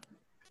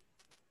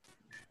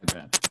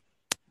 Okay.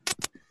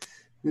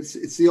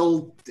 It's the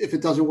old, if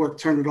it doesn't work,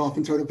 turn it off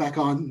and turn it back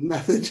on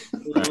method.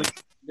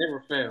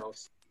 Never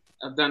fails.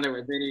 I've done it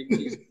with any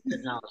piece of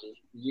technology.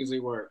 It usually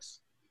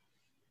works.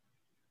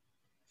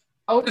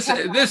 Oh,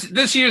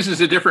 this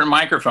uses a different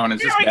microphone.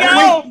 Is this we better?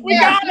 go. We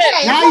got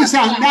it. Now you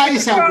sound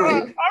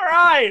great.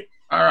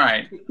 All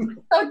right.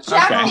 So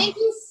Jack, thank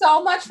you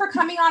so much for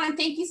coming on and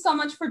thank you so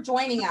much for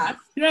joining us.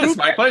 Yes,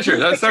 my pleasure.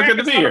 That's so good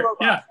to be here.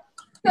 Yeah.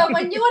 So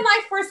when you and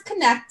I first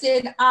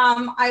connected,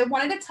 I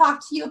wanted to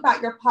talk to you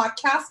about your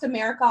podcast,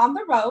 America on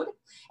the Road.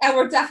 And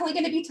we're definitely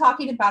going to be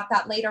talking about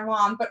that later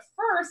on. But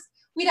first,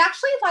 we'd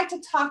actually like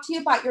to talk to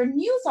you about your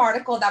news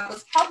article that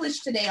was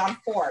published today on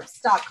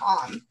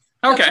Forbes.com.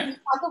 Okay. So can you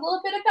talk a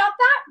little bit about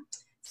that?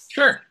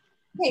 Sure.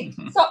 Okay.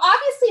 So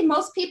obviously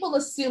most people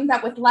assume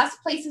that with less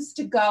places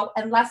to go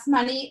and less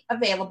money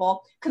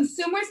available,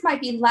 consumers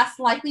might be less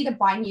likely to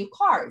buy new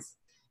cars.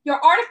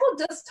 Your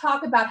article does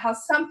talk about how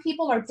some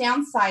people are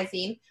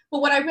downsizing, but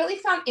what I really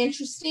found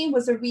interesting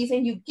was the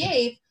reason you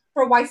gave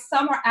for why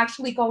some are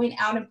actually going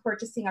out and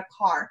purchasing a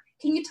car.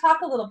 Can you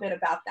talk a little bit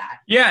about that?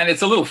 Yeah, and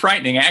it's a little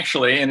frightening,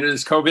 actually, and it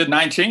is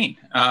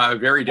COVID-19,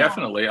 very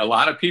definitely. A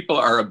lot of people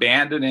are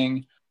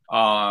abandoning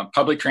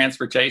public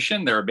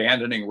transportation. They're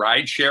abandoning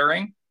ride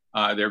sharing.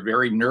 They're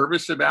very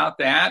nervous about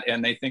that,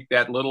 and they think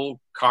that little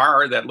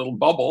car, that little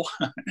bubble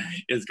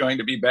is going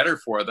to be better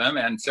for them.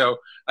 And so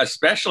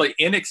especially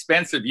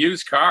inexpensive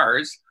used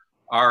cars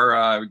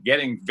are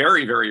getting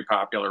very, very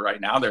popular right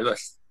now. They're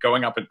just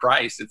going up in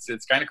price.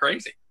 It's kind of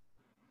crazy.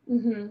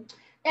 Mm-hmm.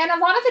 And a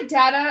lot of the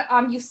data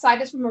you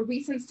cited from a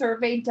recent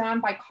survey done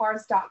by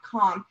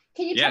Cars.com.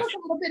 Can you tell us a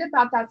little bit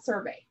about that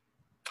survey?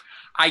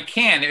 I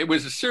can. It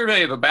was a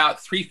survey of about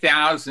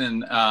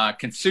 3,000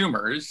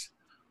 consumers.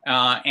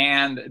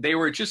 And they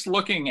were just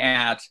looking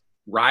at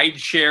ride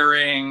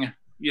sharing,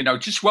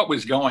 just what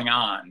was going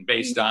on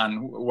based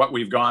on what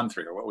we've gone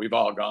through, what we've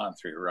all gone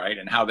through, right?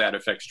 And how that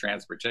affects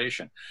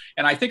transportation.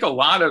 And I think a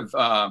lot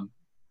of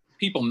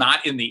people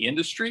not in the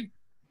industry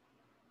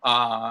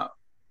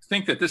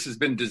think that this has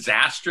been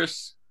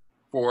disastrous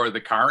for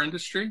the car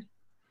industry.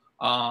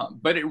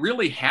 But it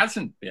really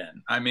hasn't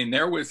been. I mean,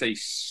 there was a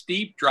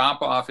steep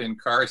drop off in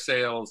car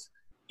sales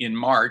in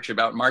March,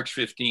 about March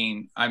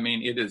 15. I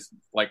mean, it is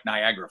like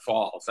Niagara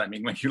Falls. I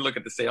mean, when you look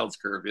at the sales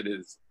curve, it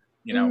is,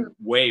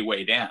 way,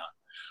 way down.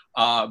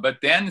 But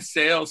then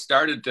sales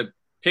started to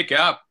pick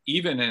up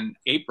even in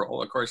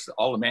April. Of course,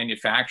 all the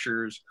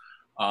manufacturers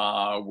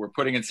were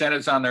putting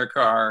incentives on their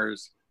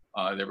cars.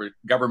 There were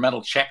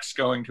governmental checks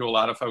going to a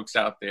lot of folks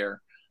out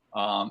there.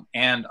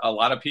 And a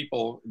lot of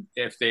people,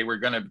 if they were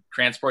going to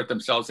transport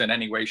themselves in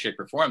any way, shape,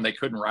 or form, they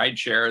couldn't ride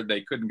share,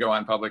 they couldn't go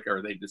on public,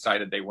 or they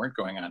decided they weren't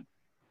going on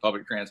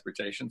public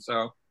transportation.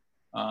 So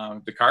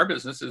the car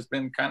business has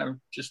been kind of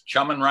just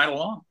chumming right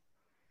along.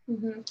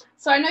 Mm-hmm.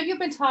 So I know you've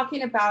been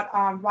talking about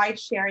ride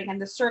sharing,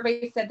 and the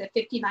survey said that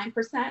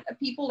 59% of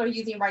people are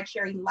using ride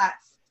sharing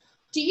less.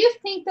 Do you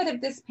think that if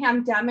this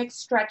pandemic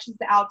stretches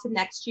out to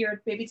next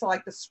year, maybe to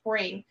like the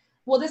spring,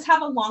 will this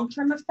have a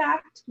long-term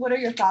effect? What are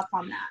your thoughts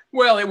on that?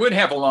 Well, it would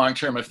have a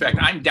long-term effect.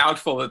 I'm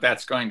doubtful that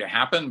that's going to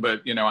happen,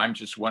 but I'm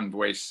just one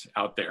voice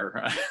out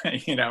there,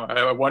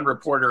 one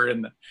reporter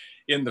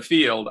in the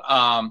field,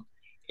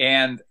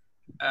 and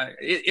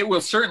it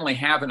will certainly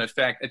have an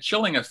effect, a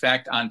chilling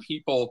effect on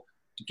people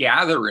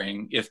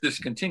gathering if this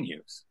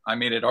continues. I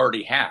mean, it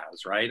already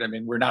has, right? I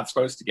mean, we're not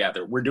supposed to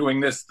gather. We're doing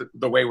this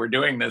the way we're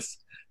doing this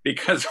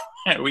because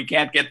we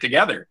can't get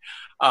together.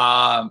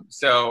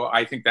 So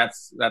I think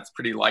that's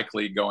pretty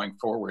likely going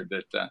forward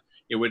that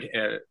it would.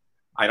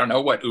 I don't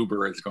know what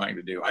Uber is going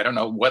to do. I don't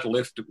know what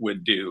Lyft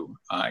would do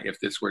if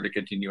this were to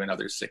continue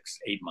another 6-8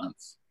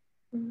 months.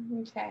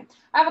 Okay.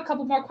 I have a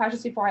couple more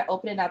questions before I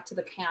open it up to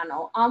the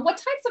panel. What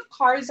types of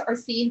cars are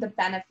seeing the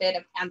benefit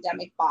of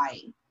pandemic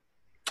buying?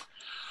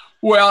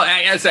 Well,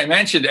 as I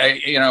mentioned,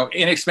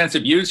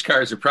 inexpensive used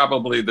cars are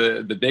probably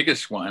the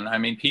biggest one. I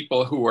mean,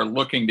 people who are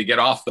looking to get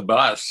off the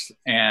bus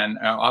and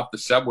off the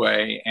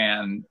subway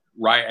and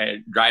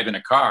driving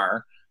a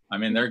car, I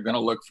mean, they're going to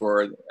look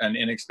for an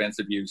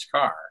inexpensive used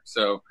car.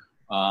 So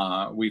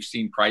we've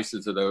seen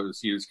prices of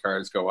those used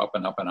cars go up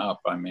and up and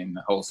up. I mean,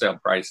 the wholesale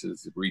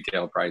prices,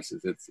 retail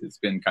prices, it's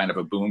been kind of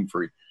a boom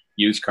for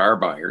used car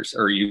buyers,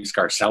 or used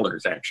car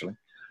sellers, actually,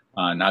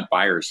 not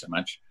buyers so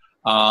much.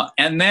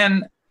 And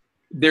then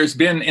there's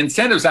been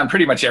incentives on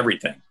pretty much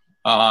everything.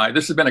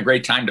 This has been a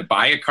great time to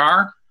buy a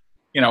car.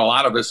 You know, a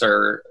lot of us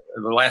the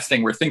last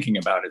thing we're thinking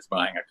about is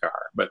buying a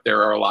car, but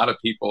there are a lot of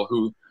people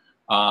who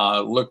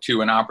look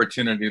to an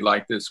opportunity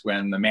like this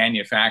when the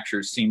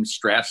manufacturers seem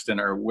stressed and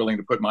are willing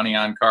to put money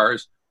on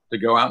cars to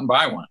go out and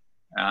buy one.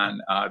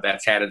 And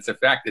that's had its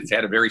effect. It's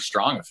had a very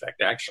strong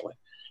effect, actually.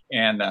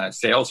 And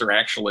sales are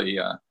actually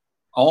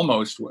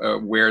almost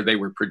where they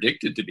were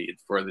predicted to be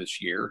for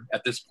this year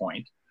at this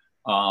point,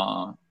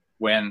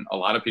 when a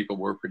lot of people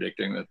were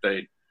predicting that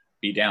they'd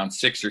be down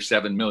 6 or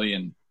 7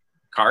 million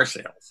car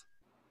sales,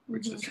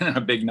 which is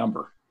a big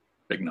number.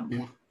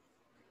 Yeah.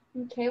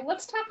 Okay,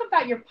 let's talk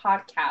about your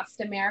podcast,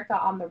 America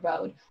on the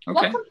Road. Okay.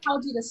 What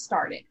compelled you to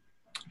start it?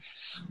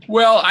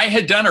 Well, I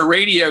had done a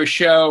radio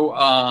show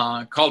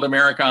called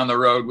America on the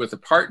Road with a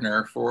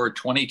partner for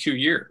 22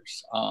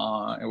 years.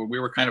 We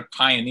were kind of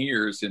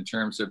pioneers in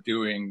terms of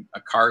doing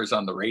cars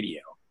on the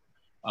radio.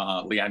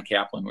 Leon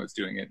Kaplan was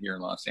doing it here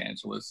in Los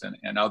Angeles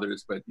and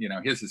others, but you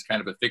know, his is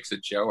kind of a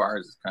fix-it show.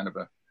 Ours is kind of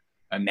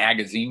a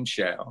magazine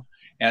show.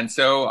 And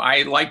so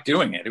I liked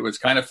doing it. It was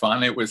kind of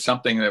fun. It was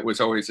something that was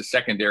always a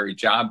secondary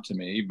job to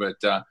me, but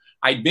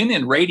I'd been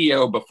in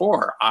radio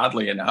before,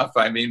 oddly enough.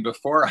 I mean,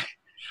 before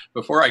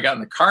I got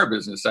in the car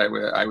business,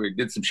 I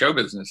did some show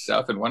business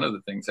stuff. And one of the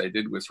things I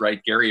did was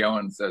write Gary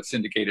Owens'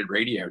 syndicated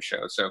radio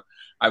show. So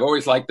I've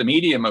always liked the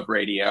medium of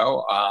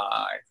radio.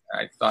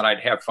 I thought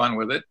I'd have fun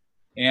with it.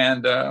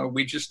 And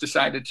we just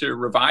decided to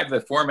revive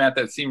the format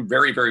that seemed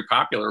very, very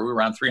popular. We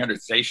were on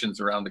 300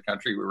 stations around the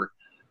country. We were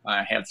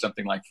had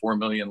something like 4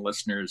 million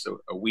listeners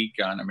a week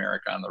on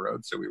America on the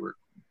Road. So we were,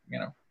 you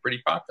know,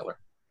 pretty popular.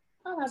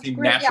 Oh, that's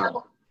great. Yeah.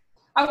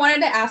 I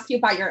wanted to ask you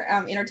about your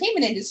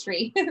entertainment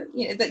industry.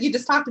 That you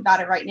just talked about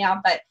it right now,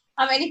 but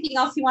anything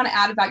else you want to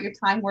add about your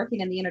time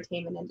working in the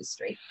entertainment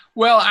industry?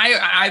 Well,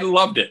 I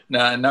loved it.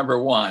 Number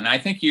one, I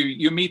think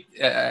you meet,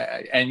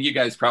 and you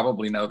guys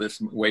probably know this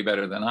way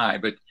better than I,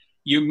 but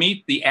you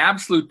meet the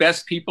absolute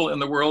best people in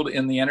the world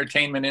in the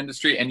entertainment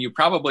industry, and you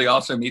probably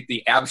also meet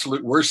the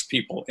absolute worst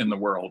people in the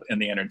world in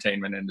the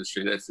entertainment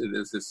industry. There's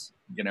this,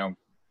 you know,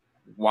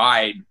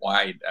 wide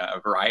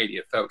variety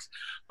of folks.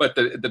 But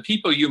the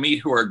people you meet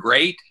who are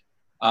great,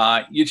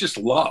 you just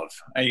love.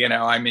 You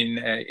know, I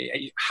mean,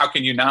 how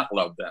can you not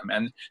love them?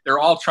 And they're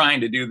all trying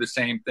to do the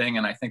same thing,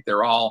 and I think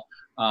they're all,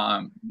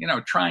 you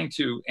know, trying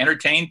to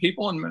entertain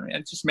people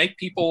and just make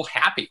people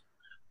happy.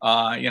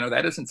 You know,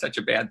 that isn't such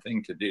a bad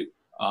thing to do.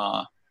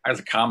 I was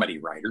a comedy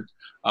writer,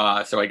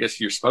 so I guess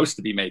you're supposed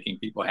to be making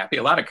people happy.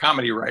 A lot of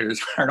comedy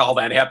writers aren't all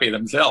that happy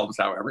themselves,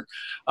 however,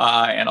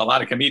 and a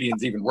lot of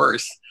comedians even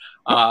worse.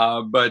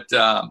 But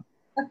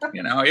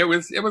you know, it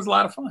was a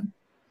lot of fun.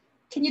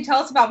 Can you tell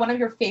us about one of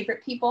your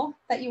favorite people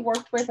that you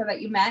worked with or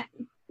that you met?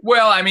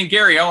 Well, I mean,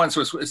 Gary Owens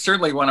was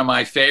certainly one of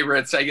my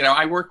favorites. You know,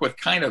 I work with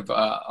kind of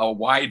a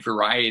wide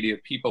variety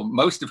of people,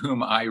 most of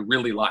whom I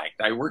really liked.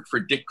 I worked for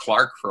Dick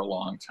Clark for a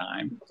long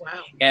time.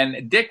 Wow.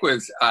 And Dick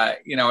was,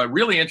 you know, a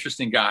really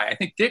interesting guy. I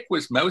think Dick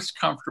was most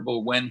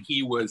comfortable when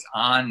he was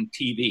on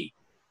TV.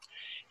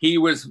 He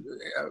was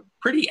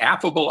pretty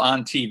affable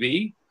on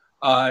TV,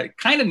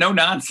 kind of no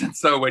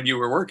nonsense, though, when you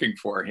were working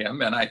for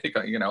him. And I think,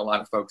 you know, a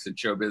lot of folks in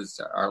showbiz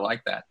are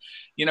like that.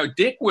 You know,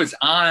 Dick was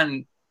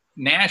on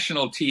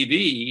national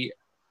TV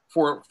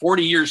for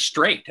 40 years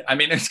straight. I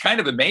mean, it's kind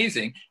of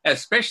amazing,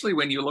 especially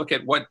when you look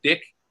at what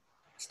Dick's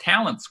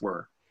talents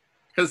were,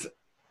 because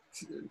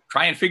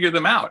try and figure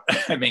them out.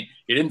 I mean,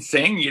 he didn't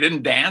sing, he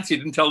didn't dance, he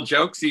didn't tell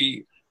jokes.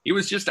 He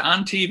was just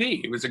on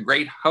TV. He was a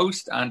great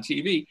host on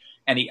TV,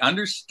 and he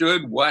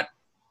understood what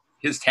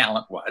his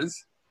talent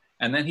was.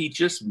 And then he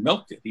just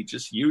milked it. He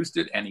just used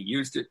it, and he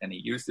used it, and he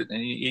used it, and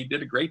he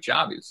did a great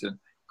job. He was an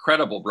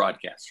incredible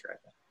broadcaster, I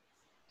think.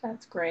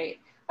 That's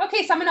great.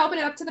 Okay, so I'm going to open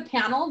it up to the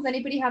panel. Does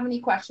anybody have any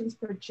questions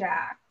for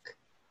Jack?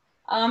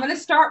 I'm going to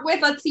start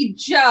with, let's see,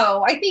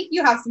 Joe. I think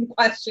you have some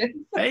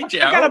questions. Hey,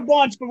 Joe. I got a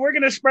bunch, but we're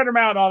going to spread them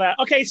out and all that.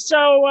 Okay,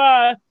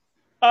 so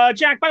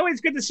Jack, by the way,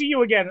 it's good to see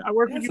you again. I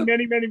worked with you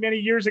many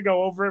years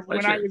ago over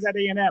when I was at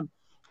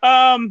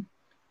A&M.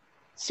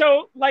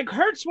 So, like,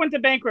 Hertz went to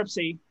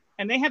bankruptcy,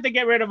 and they had to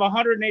get rid of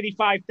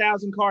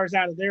 185,000 cars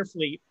out of their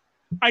fleet.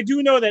 I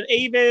do know that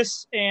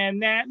Avis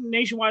and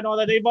Nationwide and all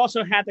that, they've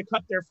also had to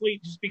cut their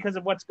fleet just because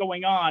of what's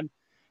going on.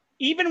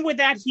 Even with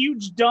that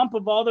huge dump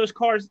of all those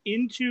cars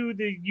into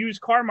the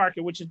used car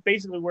market, which is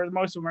basically where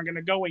most of them are going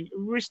to go,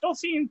 we're still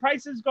seeing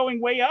prices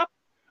going way up.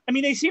 I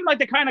mean, they seem like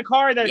the kind of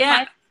car that...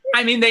 Yeah,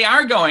 I mean, they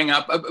are going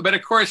up. But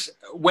of course,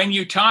 when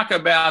you talk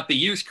about the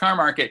used car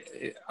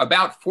market,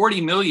 about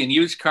 40 million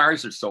used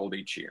cars are sold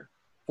each year.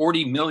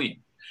 40 million.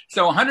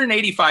 So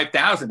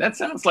 185,000, that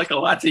sounds like a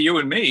lot to you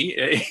and me.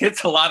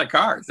 It's a lot of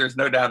cars. There's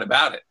no doubt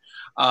about it.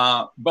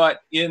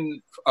 But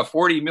in a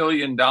 $40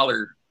 million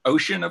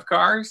ocean of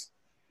cars,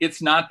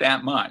 it's not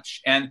that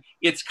much. And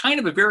it's kind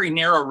of a very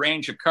narrow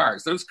range of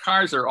cars. Those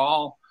cars are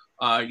all,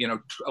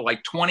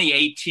 like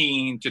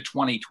 2018 to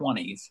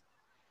 2020s,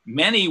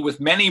 many with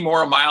many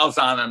more miles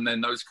on them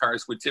than those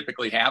cars would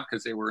typically have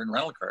because they were in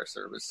rental car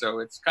service. So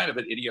it's kind of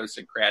an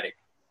idiosyncratic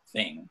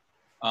thing,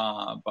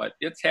 but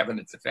it's having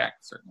its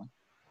effect, certainly.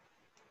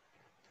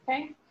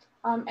 Okay.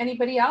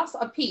 Anybody else?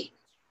 Pete.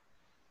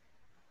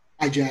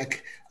 Hi,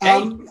 Jack.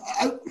 Hey.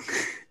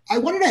 I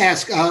wanted to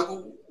ask,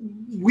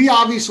 we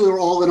obviously are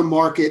all in a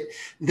market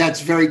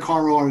that's very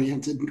car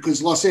oriented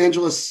because Los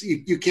Angeles,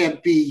 you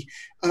can't be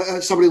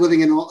somebody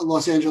living in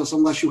Los Angeles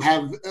unless you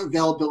have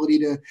availability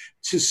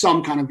to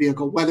some kind of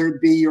vehicle, whether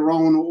it be your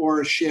own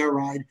or a share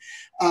ride.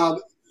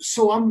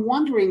 So I'm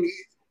wondering,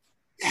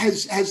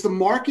 has the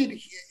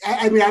market,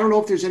 I mean, I don't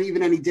know if there's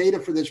even any data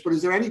for this, but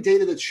is there any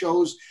data that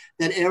shows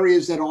that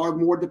areas that are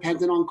more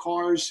dependent on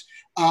cars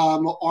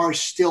are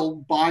still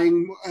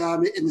buying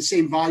in the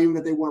same volume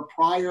that they were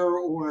prior,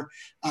 or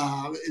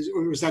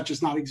does that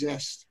just not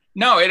exist?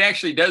 No, it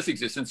actually does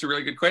exist. It's a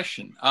really good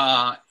question.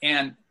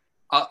 And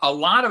a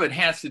lot of it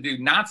has to do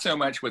not so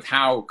much with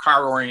how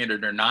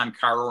car-oriented or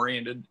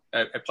non-car-oriented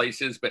a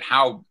place is, but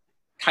how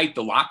tight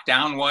the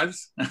lockdown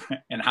was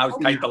and how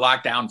tight the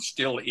lockdown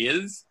still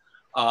is.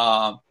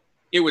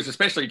 It was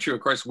especially true,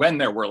 of course, when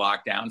there were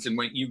lockdowns and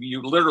when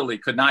you literally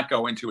could not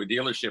go into a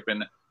dealership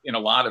in a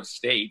lot of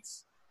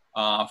states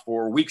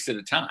for weeks at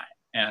a time.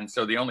 And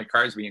so the only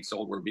cars being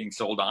sold were being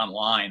sold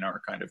online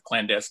or kind of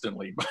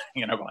clandestinely,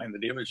 behind the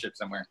dealership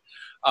somewhere.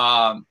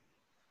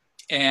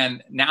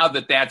 And now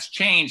that that's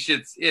changed,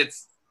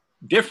 it's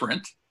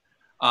different.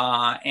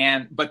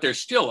 But there's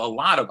still a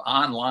lot of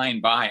online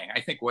buying.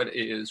 I think what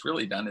it has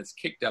really done is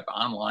kicked up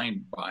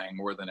online buying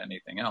more than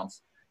anything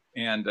else.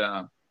 And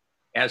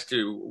as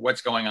to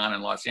what's going on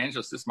in Los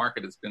Angeles, this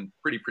market has been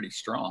pretty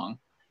strong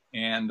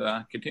and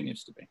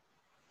continues to be.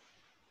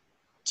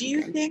 Do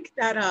you think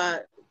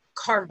that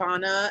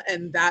Carvana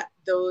and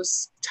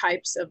those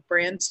types of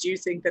brands, do you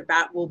think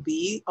that will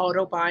be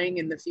auto buying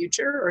in the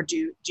future, or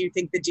do you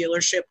think the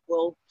dealership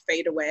will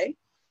fade away?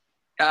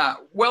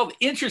 Well,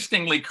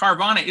 interestingly,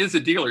 Carvana is a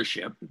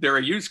dealership. They're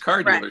a used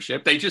car dealership.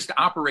 Right. They just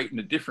operate in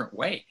a different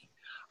way.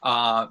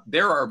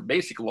 There are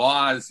basic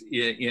laws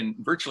in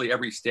virtually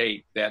every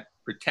state that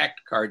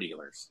protect car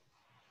dealers.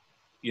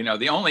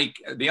 The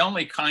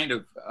only kind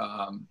of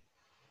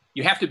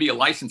you have to be a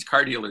licensed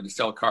car dealer to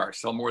sell cars.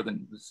 Sell more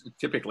than,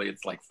 typically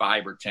it's like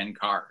 5 or 10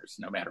 cars,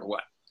 no matter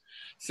what.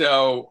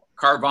 So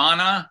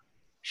Carvana,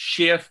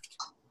 Shift,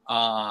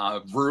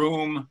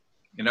 Vroom,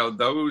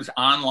 those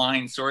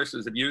online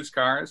sources of used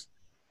cars,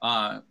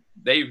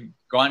 they've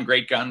gone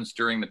great guns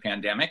during the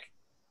pandemic.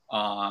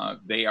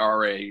 They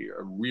are a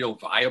real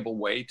viable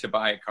way to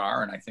buy a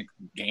car, and I think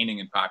gaining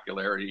in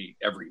popularity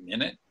every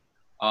minute.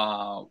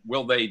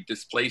 Will they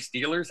displace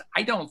dealers?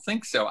 I don't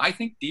think so. I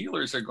think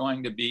dealers are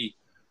going to be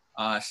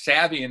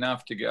savvy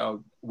enough to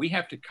go, we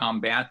have to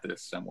combat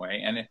this some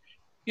way. And,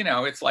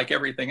 it's like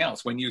everything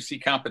else. When you see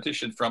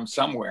competition from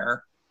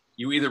somewhere,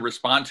 you either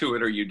respond to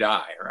it or you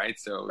die, right?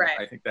 So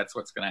I think that's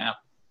what's going to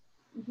happen.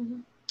 Mm-hmm.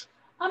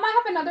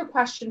 I have another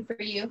question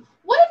for you.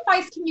 What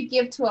advice can you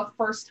give to a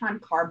first-time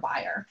car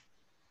buyer?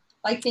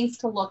 Like things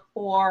to look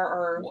for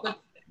or,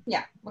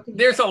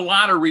 There's a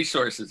lot of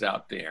resources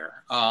out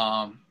there.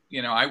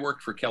 I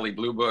worked for Kelley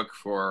Blue Book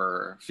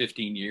for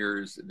 15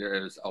 years.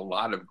 There's a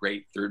lot of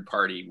great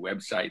third-party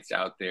websites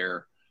out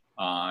there.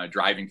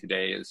 Driving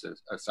Today is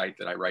a site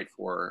that I write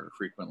for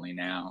frequently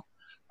now.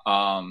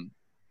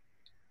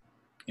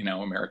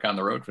 America on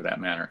the Road, for that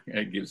matter.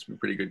 It gives me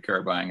pretty good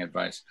car buying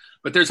advice.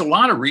 But there's a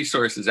lot of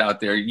resources out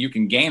there. You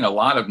can gain a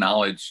lot of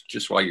knowledge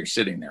just while you're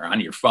sitting there on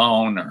your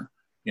phone or,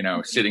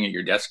 sitting at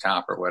your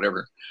desktop or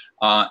whatever.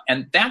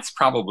 And that's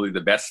probably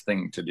the best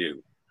thing to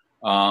do.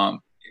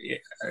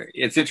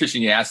 It's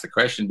interesting you asked the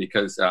question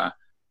because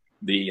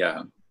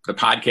the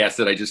podcast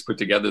that I just put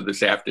together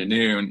this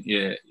afternoon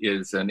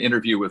is an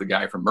interview with a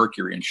guy from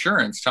Mercury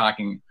Insurance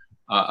talking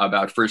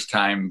about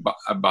first-time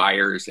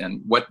buyers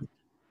and what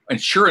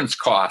insurance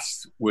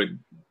costs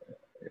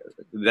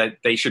that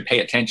they should pay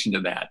attention to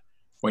that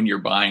when you're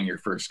buying your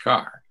first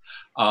car,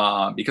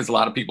 because a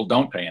lot of people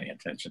don't pay any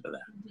attention to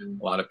that.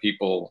 Mm-hmm. A lot of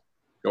people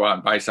go out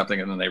and buy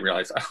something and then they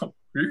realize,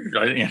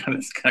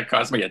 it's going to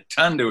cost me a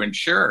ton to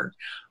insure,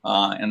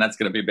 and that's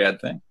going to be a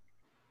bad thing.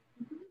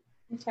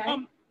 Okay.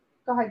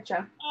 Go ahead,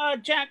 Joe.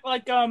 Jack,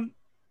 like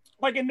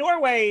in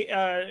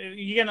Norway,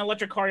 you get an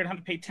electric car, you don't have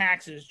to pay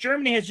taxes.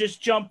 Germany has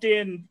just jumped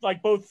in,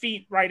 like both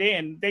feet right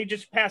in. They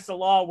just passed a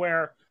law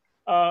where,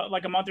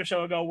 like a month or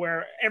so ago,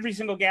 where every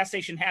single gas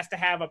station has to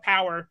have a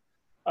power,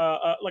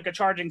 like a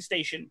charging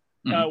station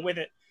with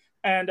it.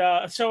 And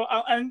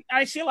and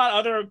I see a lot of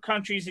other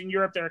countries in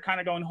Europe that are kind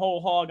of going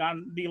whole hog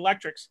on the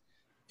electrics.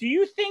 Do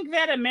you think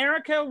that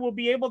America will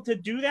be able to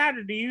do that?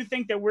 Or do you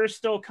think that we're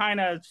still kind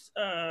of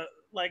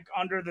like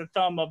under the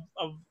thumb of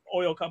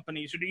oil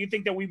companies? Or do you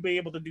think that we'll be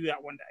able to do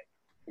that one day?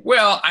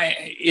 Well,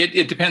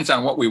 it depends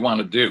on what we want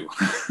to do.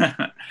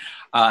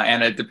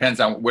 And it depends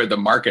on where the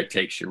market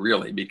takes you,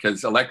 really,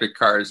 because electric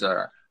cars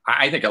are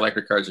I think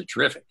electric cars are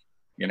terrific.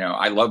 You know,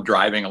 I love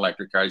driving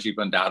electric cars. You've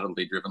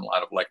undoubtedly driven a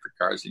lot of electric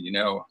cars, and you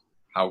know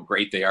how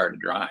great they are to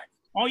drive.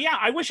 Oh yeah,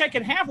 I wish I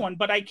could have one,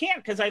 but I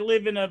can't because I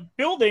live in a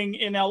building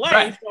in LA.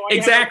 Right. So I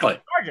exactly.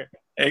 Have a charger.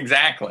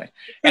 Exactly.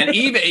 And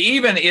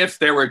even if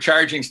there were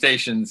charging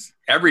stations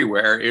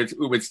everywhere, it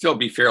would still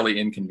be fairly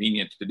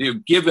inconvenient to do,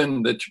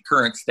 given the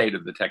current state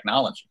of the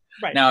technology.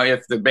 Right. Now,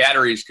 if the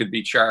batteries could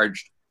be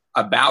charged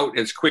about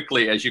as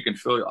quickly as you can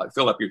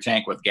fill up your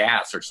tank with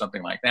gas or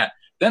something like that,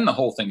 then the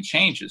whole thing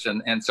changes.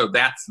 And so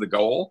that's the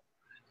goal.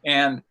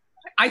 And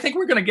I think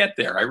we're going to get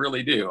there. I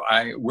really do.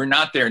 We're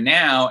not there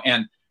now.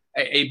 And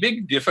a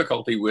big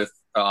difficulty with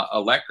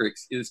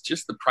electrics is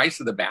just the price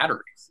of the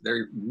batteries.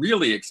 They're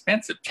really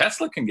expensive.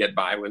 Tesla can get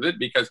by with it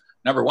because,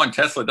 number one,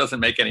 Tesla doesn't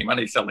make any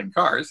money selling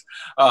cars.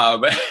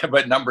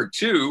 But number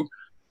two,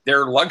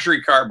 they're a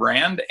luxury car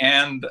brand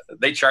and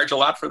they charge a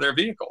lot for their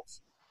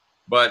vehicles.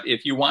 But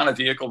if you want a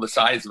vehicle the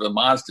size of a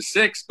Mazda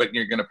 6, but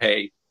you're going to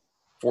pay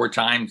 4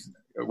 times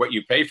what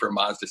you pay for a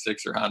Mazda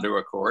 6 or Honda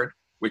Accord,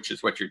 which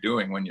is what you're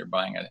doing when you're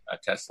buying a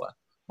Tesla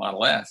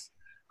Model S,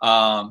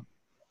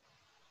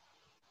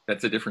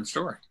 that's a different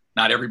story.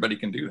 Not everybody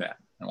can do that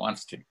and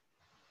wants to.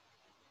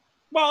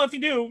 Well, if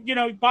you do,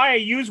 buy a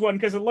used one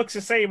because it looks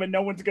the same and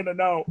no one's going to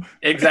know.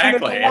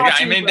 Exactly.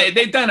 I mean,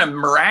 they've done a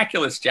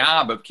miraculous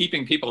job of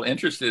keeping people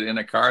interested in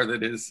a car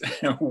that is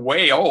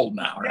way old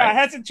now, right? Yeah, it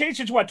hasn't changed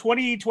since,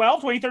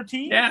 2012,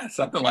 2013? Yeah,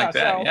 something like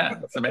that. So. Yeah,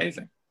 it's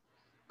amazing.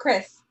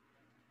 Chris.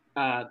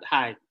 Hi.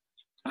 Hi.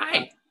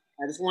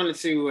 I just wanted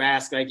to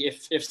ask,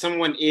 if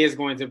someone is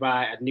going to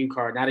buy a new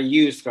car, not a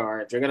used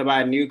car, if they're going to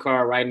buy a new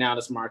car right now in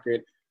this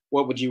market,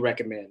 what would you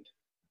recommend?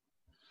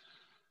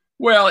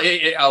 Well,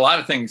 a lot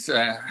of things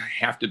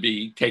have to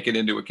be taken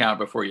into account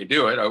before you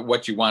do it.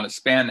 What you want to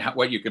spend,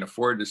 what you can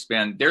afford to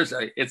spend.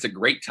 It's a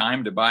great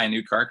time to buy a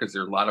new car because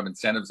there are a lot of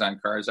incentives on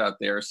cars out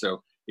there.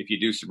 So if you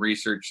do some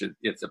research,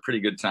 it's a pretty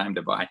good time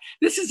to buy.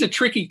 This is a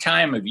tricky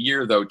time of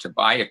year, though, to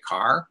buy a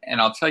car, and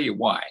I'll tell you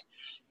why.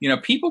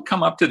 People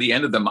come up to the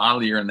end of the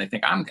model year and they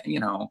think, I'm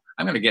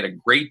going to get a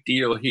great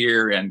deal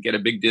here and get a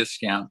big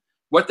discount.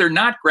 What they're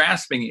not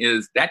grasping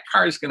is that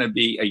car is going to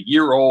be a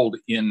year old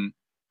in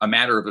a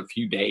matter of a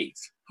few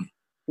days,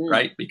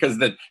 right? Because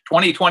the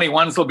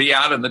 2021s will be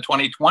out and the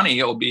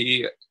 2020 will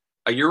be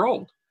a year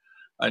old.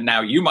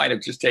 Now, you might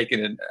have just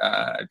taken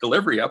a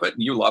delivery of it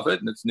and you love it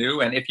and it's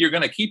new. And if you're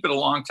going to keep it a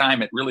long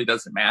time, it really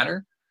doesn't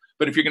matter.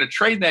 But if you're going to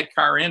trade that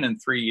car in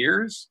 3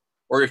 years,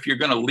 or if you're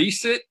going to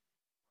lease it,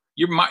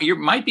 you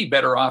might be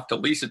better off to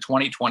lease a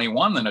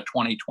 2021 than a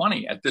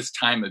 2020 at this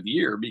time of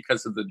year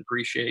because of the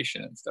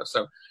depreciation and stuff.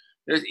 So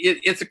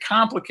it's a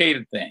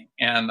complicated thing.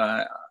 And,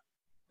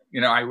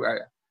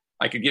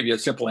 I could give you a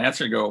simple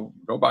answer and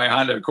go buy a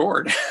Honda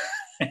Accord,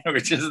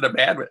 which isn't a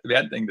bad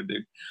thing to do.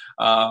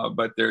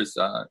 But there's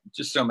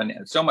just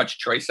so much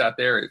choice out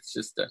there. It's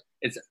just,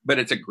 but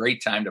it's a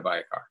great time to buy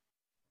a car.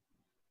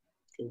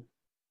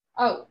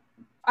 Oh,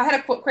 I had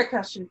a quick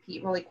question,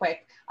 Pete, really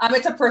quick.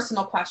 It's a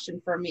personal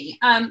question for me.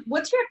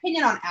 What's your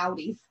opinion on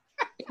Audis?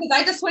 Because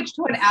I just switched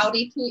to an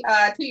Audi 2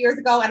 years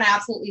ago and I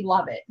absolutely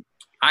love it.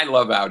 I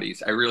love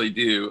Audis. I really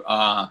do.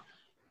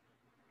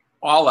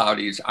 All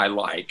Audis I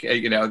like. The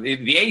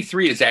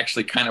A3 is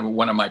actually kind of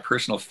one of my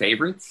personal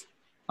favorites.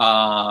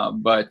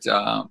 But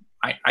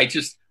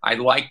I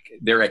like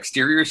their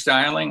exterior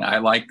styling. I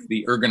like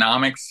the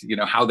ergonomics,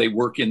 how they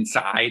work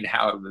inside,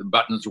 how the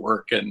buttons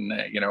work and,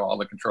 all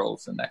the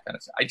controls and that kind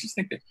of stuff. I just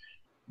think that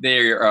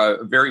they're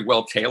a very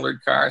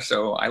well-tailored car,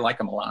 so I like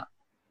them a lot.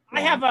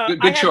 I have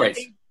good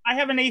choice. I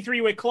have an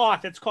A3 with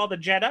cloth. It's called a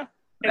Jetta.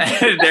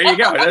 There you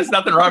go. There's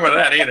nothing wrong with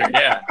that either.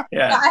 Yeah.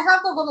 I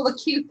have the little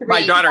Q3.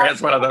 My daughter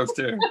has one of those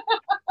too.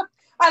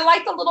 I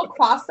like the little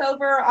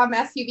crossover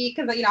SUV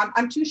because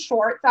I'm too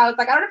short, so I was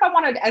like, I don't know if I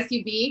wanted an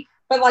SUV,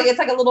 but it's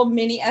like a little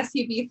mini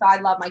SUV. So I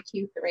love my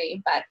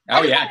Q3. But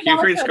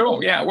Q3 is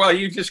cool. Yeah, well,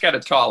 you just got a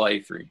tall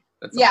A3.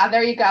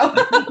 There you go.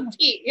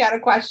 Pete, you had a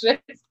question.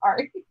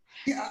 Sorry.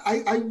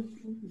 Yeah,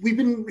 we've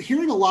been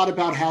hearing a lot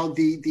about how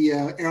the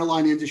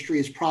airline industry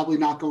is probably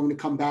not going to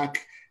come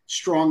back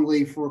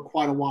strongly for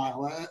quite a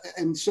while.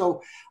 And so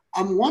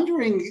I'm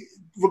wondering,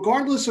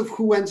 regardless of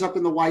who ends up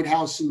in the White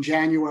House in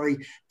January,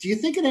 do you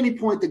think at any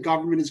point the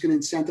government is going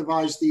to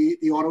incentivize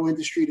the auto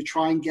industry to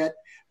try and get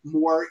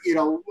more,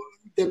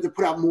 them to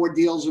put out more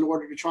deals in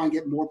order to try and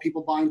get more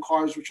people buying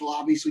cars, which will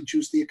obviously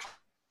juice the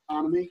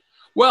economy?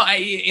 Well,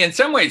 in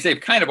some ways, they've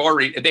kind of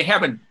they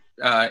haven't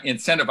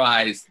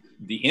incentivized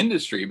the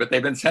industry, but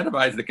they've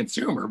incentivized the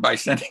consumer by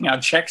sending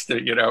out checks to,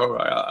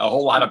 a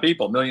whole lot of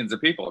people, millions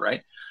of people,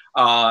 right?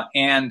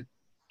 And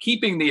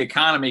keeping the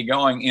economy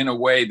going in a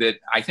way that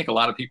I think a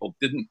lot of people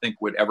didn't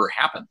think would ever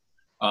happen,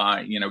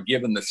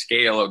 given the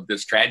scale of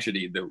this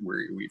tragedy that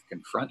we've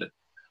confronted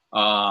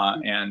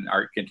and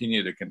are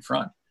continue to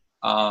confront.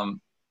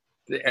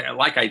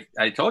 Like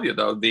I told you,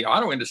 though, the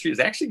auto industry is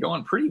actually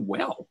going pretty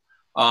well.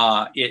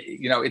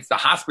 It's the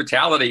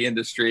hospitality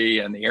industry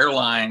and the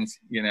airlines,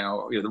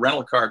 the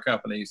rental car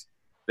companies,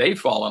 they've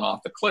fallen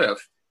off the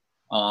cliff.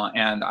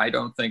 And I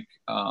don't think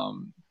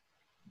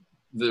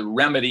the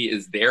remedy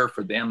is there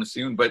for them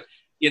soon. But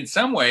in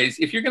some ways,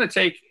 if you're going to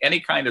take any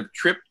kind of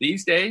trip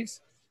these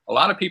days, a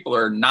lot of people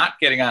are not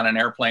getting on an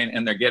airplane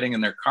and they're getting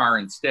in their car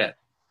instead.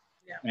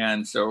 Yeah.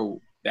 And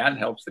so that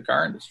helps the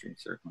car industry,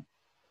 certainly.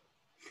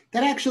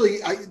 That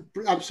actually,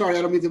 I'm sorry,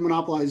 I don't mean to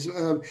monopolize,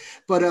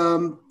 but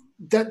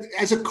that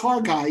as a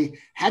car guy,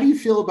 how do you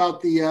feel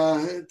about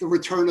the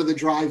return of the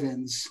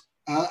drive-ins?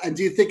 And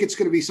do you think it's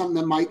going to be something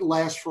that might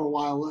last for a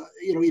while,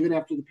 even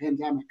after the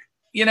pandemic?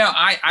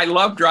 I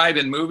love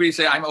drive-in movies.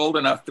 I'm old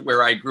enough to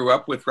where I grew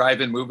up with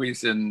drive-in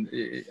movies, and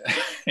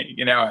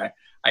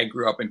I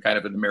grew up in kind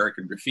of an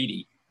American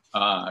Graffiti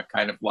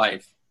kind of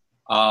life.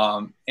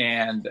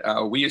 And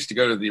we used to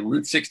go to the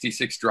Route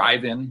 66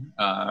 drive-in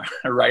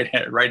right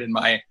in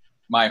my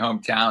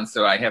hometown.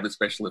 So I have a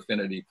special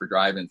affinity for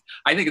drive-ins.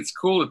 I think it's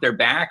cool that they're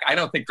back. I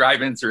don't think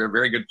drive-ins are a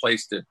very good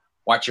place to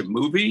watch a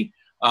movie,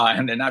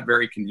 and they're not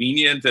very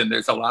convenient. And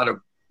there's a lot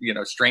of,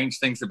 strange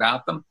things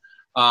about them.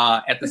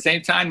 At the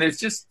same time, there's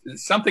just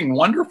something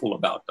wonderful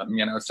about them,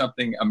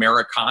 something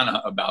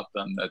Americana about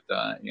them that,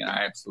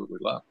 I absolutely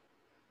love.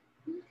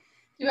 Do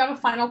you have a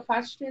final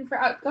question for,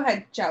 go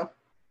ahead, Joe.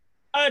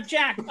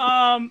 Jack,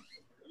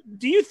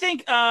 do you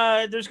think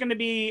there's going to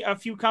be a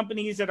few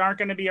companies that aren't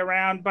going to be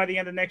around by the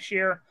end of next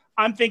year?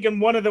 I'm thinking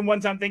one of the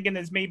ones I'm thinking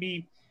is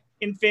maybe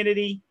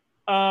Infiniti.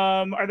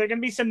 Are there going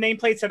to be some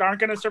nameplates that aren't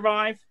going to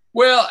survive?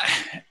 Well,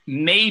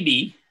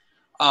 maybe.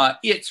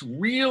 It's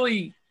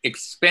really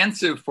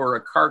expensive for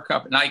a car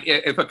company. Like,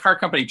 if a car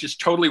company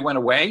just totally went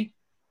away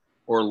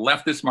or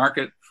left this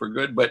market for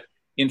good, but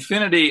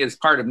Infiniti is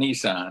part of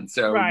Nissan.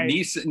 So right.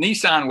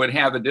 Nissan would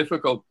have a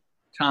difficult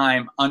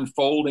time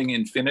unfolding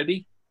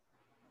Infiniti,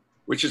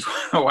 which is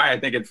why I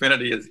think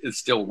Infiniti is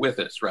still with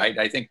us, right?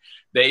 I think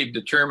they've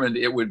determined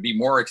it would be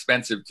more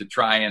expensive to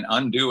try and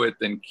undo it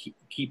than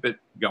keep it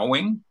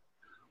going.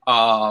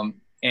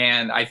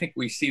 And I think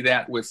we see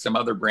that with some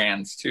other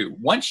brands too.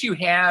 Once you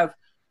have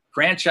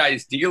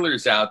franchise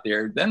dealers out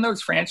there, then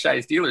those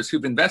franchise dealers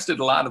who've invested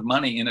a lot of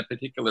money in a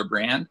particular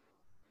brand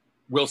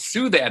will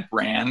sue that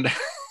brand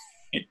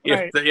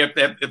if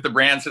the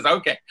brand says,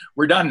 okay,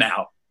 we're done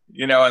now,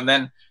 and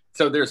then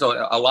so there's a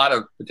lot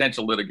of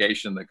potential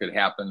litigation that could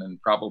happen and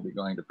probably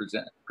going to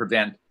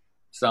prevent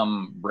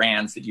some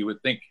brands that you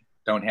would think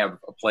don't have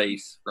a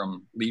place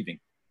from leaving.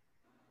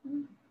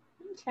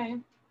 Okay.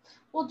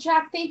 Well,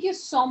 Jack, thank you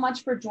so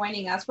much for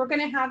joining us. We're going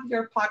to have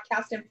your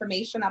podcast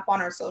information up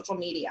on our social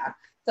media.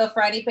 So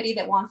for anybody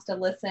that wants to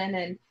listen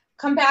and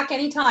come back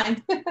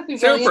anytime.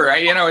 Super.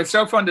 It's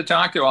so fun to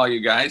talk to all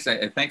you guys.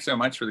 Thanks so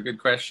much for the good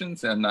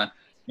questions. And,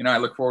 I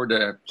look forward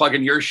to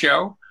plugging your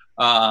show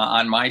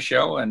on my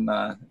show. And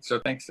so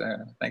thanks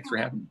for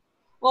having me.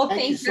 Well,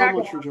 thank you so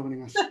much for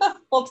joining us.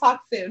 We'll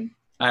talk soon.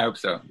 I hope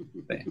so.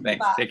 Thanks.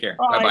 Bye. Take care.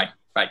 Bye. Bye-bye.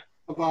 Bye.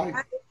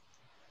 Bye-bye.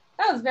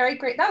 That was very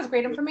great. That was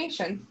great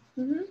information.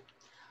 Mm-hmm.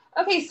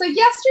 Okay, so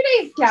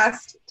yesterday's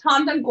guest,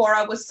 Tom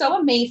Dongora, was so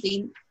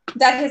amazing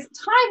that his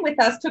time with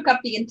us took up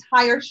the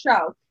entire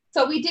show.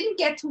 So we didn't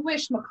get to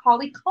wish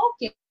Macaulay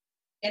Culkin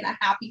a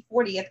happy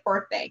 40th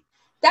birthday.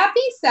 That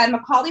being said,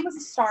 Macaulay was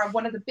a star of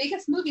one of the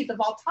biggest movies of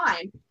all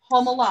time,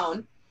 Home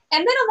Alone,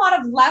 and then a lot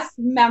of less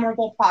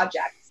memorable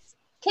projects.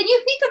 Can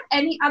you think of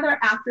any other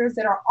actors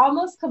that are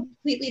almost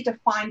completely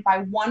defined by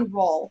one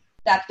role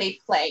that they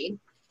played?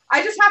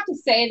 I just have to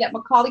say that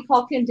Macaulay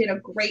Culkin did a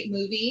great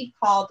movie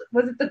called,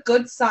 was it The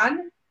Good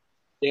Son?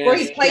 Yes. Where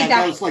he played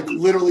that was like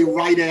literally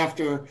right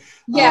after.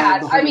 Yeah,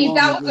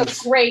 that was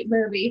a great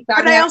movie.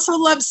 But I also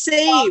love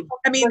Saved.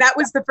 That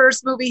was the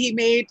first movie he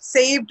made,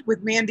 Saved,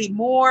 with Mandy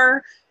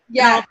Moore.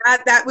 Yeah,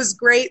 that was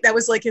great. That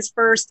was like his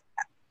first,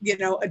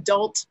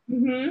 adult.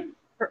 Mm-hmm.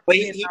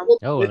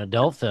 An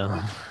adult film.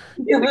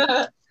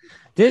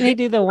 Didn't he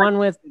do the one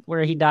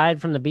where he died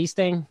from the bee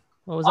sting?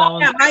 What was that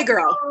one? Yeah, My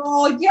Girl.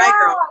 Oh, yeah. My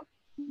Girl.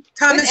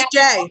 Thomas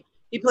J.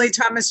 He played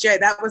Thomas J.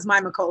 That was my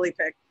Macaulay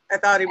pick. I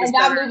thought he was. And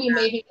that movie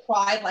made me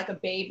cry like a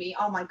baby.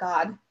 Oh my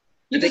God.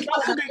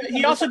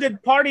 He also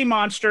did Party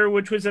Monster,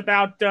 which was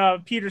about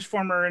Peter's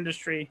former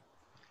industry.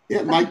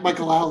 Yeah,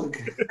 Michael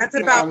Alec. That's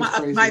about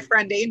my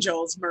friend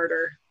Angel's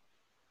murder.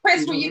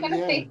 Chris, were you going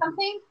to say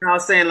something? I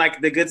was saying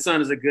The Good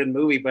Son is a good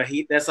movie, but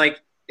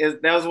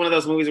that was one of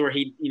those movies where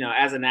he,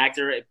 as an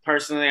actor,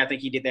 personally, I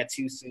think he did that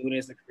too soon in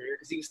his career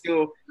because he was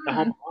still the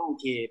Home Alone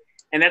kid.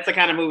 And that's the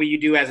kind of movie you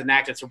do as an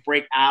actor to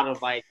break out of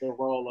the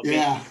role of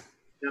it.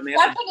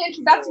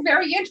 That's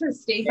very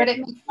interesting, but it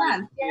makes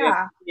sense.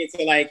 Yeah.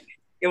 So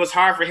it was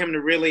hard for him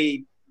to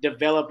really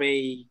develop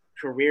a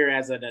career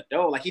as an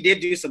adult. He did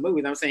do some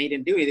movies. I'm saying he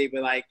didn't do anything,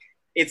 but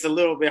it's a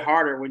little bit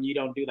harder when you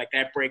don't do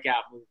that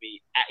breakout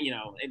movie,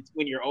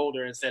 when you're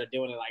older instead of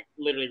doing it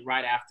literally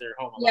right after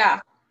Home Alone.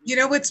 Yeah. You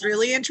know what's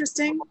really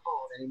interesting?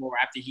 Anymore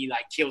after he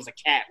kills a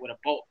cat with a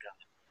bolt gun.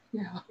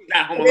 Yeah,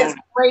 it's a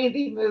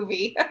crazy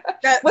movie.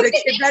 Was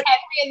it Henry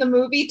in the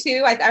movie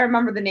too? I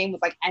remember the name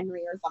was Henry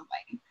or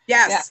something.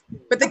 Yes,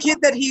 but the kid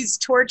that he's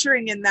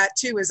torturing in that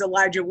too is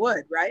Elijah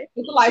Wood, right?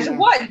 It's Elijah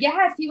Wood.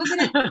 Yes, he was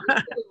in it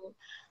too.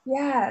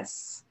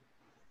 Yes.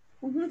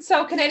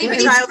 So can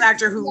anybody? A child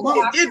actor who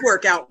it did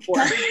work out for.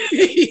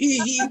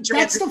 He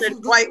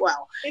transitioned quite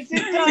well.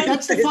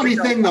 That's the funny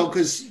thing, though,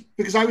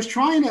 because I was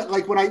trying to,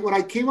 like, when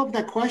I came up with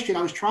that question,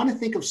 I was trying to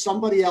think of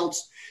somebody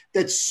else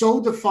that's so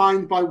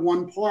defined by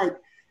one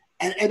part.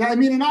 And I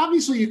mean, and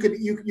obviously you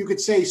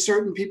could say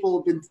certain people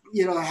have been,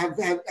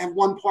 have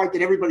one part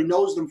that everybody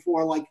knows them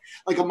for, like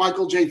a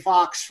Michael J.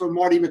 Fox from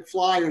Marty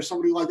McFly or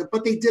somebody like that.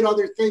 But they did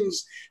other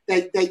things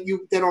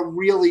that are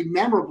really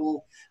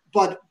memorable.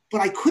 But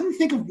I couldn't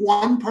think of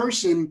one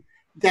person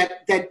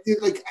that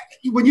like,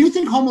 when you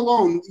think Home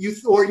Alone, you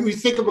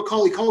think of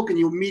Macaulay Culkin,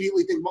 you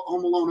immediately think about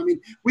Home Alone. I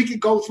mean, we could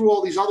go through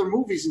all these other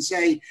movies and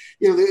say,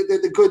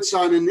 the Good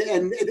Son,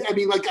 and I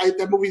mean, like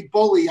that movie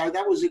Bully,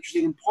 that was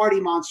interesting, and Party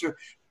Monster.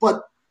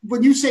 But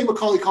when you say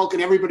Macaulay Culkin,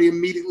 everybody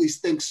immediately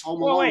thinks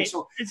Home Alone. Wait.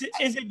 So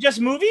is it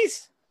just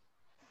movies?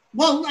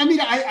 Well, I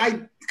mean,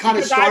 I kind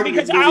of started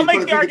because I'll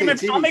make the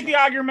argument. I'll make the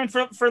argument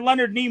for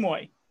Leonard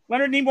Nimoy.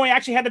 Leonard Nimoy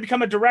actually had to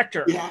become a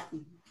director. Yeah.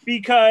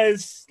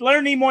 Because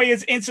Leonard Nimoy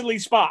is instantly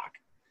Spock,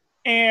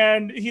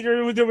 and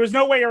there was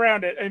no way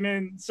around it. I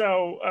mean,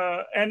 so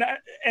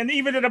and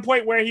even at a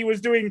point where he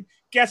was doing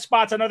guest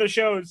spots on other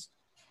shows,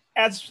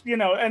 as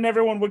and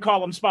everyone would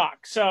call him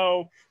Spock.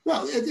 So,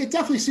 well, it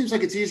definitely seems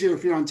like it's easier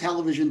if you're on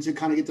television to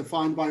kind of get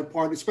defined by a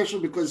part,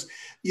 especially because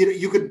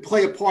you could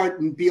play a part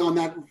and be in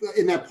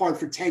that part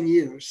for 10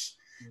 years.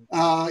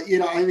 I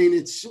mean,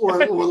 it's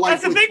or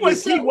like that's the thing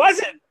he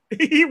wasn't.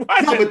 He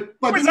wasn't. No,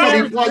 but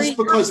it was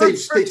because they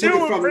took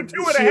it from for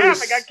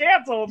 2.5. It got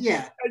canceled.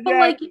 Yeah. But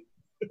like,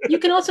 you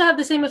can also have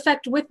the same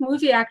effect with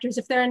movie actors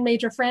if they're in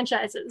major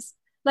franchises.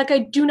 Like, I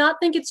do not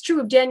think it's true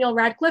of Daniel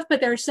Radcliffe,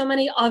 but there are so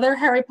many other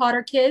Harry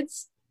Potter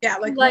kids. Yeah,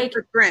 like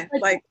Rupert Grint.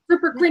 Like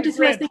Rupert Grint is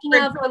who I was thinking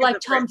of, or like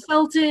Tom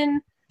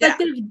Felton. Yeah. Like,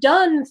 they've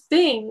done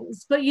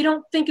things, but you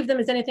don't think of them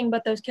as anything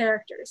but those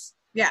characters.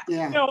 Yeah.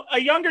 A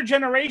younger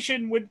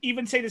generation would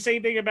even say the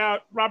same thing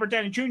about Robert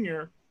Downey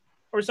Jr.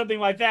 or something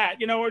like that,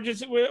 or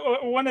just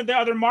one of the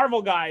other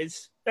Marvel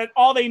guys that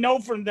all they know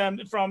from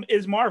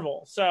is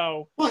Marvel.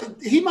 So, well,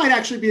 he might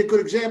actually be a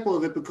good example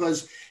of it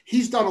because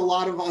he's done a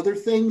lot of other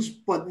things,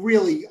 but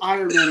really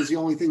Iron Man is the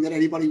only thing that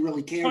anybody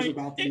really cares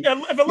about.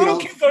 If a little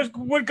kid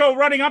would go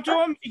running up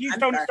to him, he's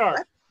Tony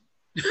Stark.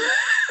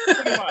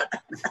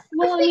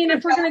 Well, I mean,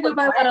 if we're going to go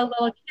by what a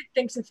little kid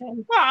thinks of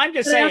him. Well, I'm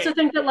just saying. I also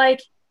think that,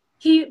 like,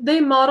 they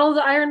modeled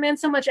Iron Man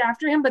so much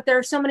after him, but there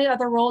are so many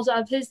other roles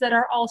of his that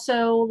are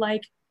also,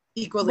 like,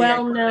 equally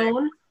well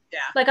known. Yeah.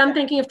 Like, I'm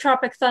thinking of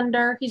Tropic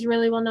Thunder. He's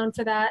really well known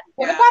for that.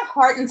 What about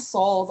Heart and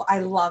Souls? I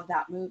love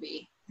that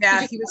movie.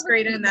 Yeah, he was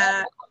great in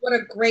that. What a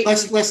great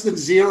less than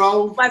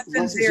zero. Less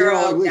than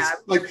zero. Yeah.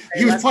 Like,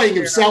 he was playing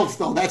himself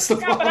though. That's the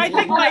problem. But I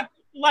think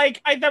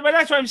but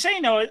that's what I'm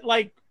saying though.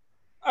 Like,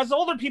 us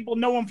older people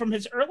know him from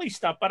his early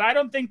stuff, but I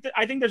think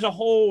there's a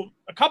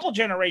couple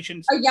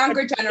generations, a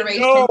younger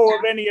generation, know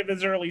of any of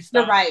his early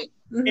stuff. You're right.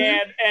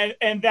 Mm-hmm.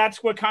 And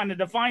that's what kind of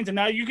defines him.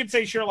 Now you could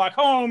say Sherlock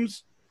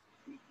Holmes,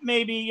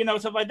 maybe,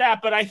 stuff like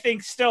that, but I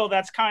think still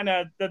that's kind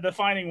of the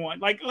defining one.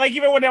 Like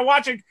even when they're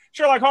watching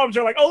Sherlock Holmes,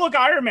 they're like, oh, look,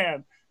 Iron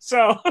Man.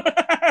 So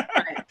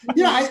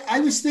I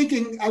was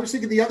thinking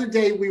the other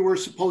day we were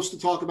supposed to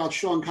talk about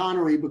Sean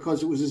Connery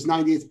because it was his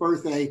 90th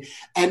birthday.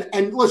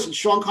 And listen,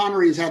 Sean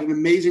Connery has had an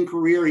amazing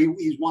career.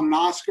 He's won an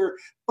Oscar,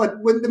 but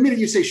the minute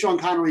you say Sean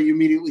Connery, you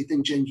immediately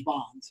think James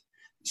Bond.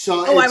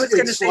 So I was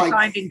going to say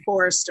Finding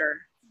Forrester.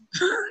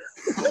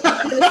 That's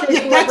what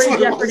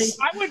it was.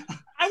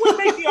 I would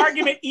make the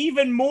argument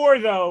even more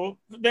though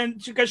than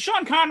because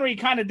Sean Connery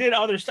kind of did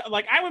other stuff.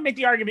 Like, I would make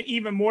the argument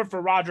even more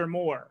for Roger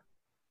Moore.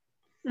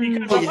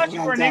 Because unless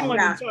you were in England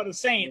and saw The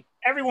Saint,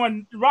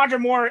 Roger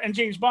Moore and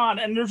James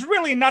Bond, and there's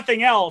really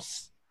nothing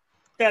else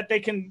that they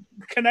can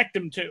connect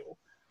him to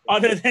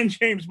other than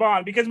James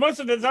Bond, because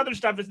most of his other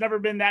stuff has never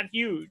been that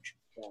huge.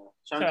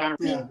 Sean Connery.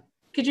 Yeah.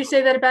 Could you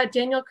say that about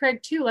Daniel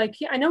Craig too? Like,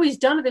 I know he's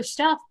done other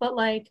stuff, but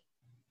like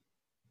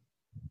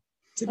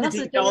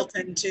Timothy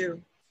Dalton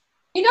too.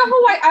 You know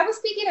who I was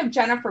thinking of?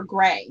 Jennifer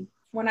Grey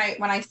when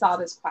I saw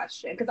this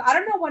question, because I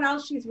don't know what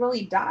else she's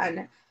really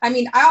done. I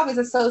mean, I always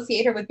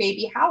associate her with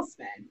Baby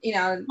Houseman,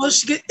 Well,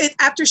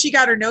 after she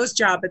got her nose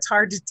job, it's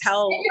hard to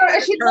tell.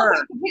 She's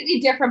a completely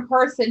different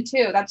person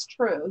too. That's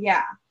true.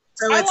 Yeah.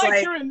 So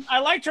I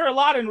liked her a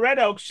lot in Red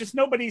Oaks. Just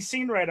nobody's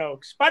seen Red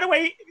Oaks. By the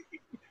way,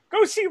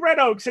 go see Red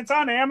Oaks. It's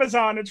on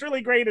Amazon. It's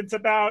really great. It's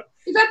about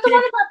is that the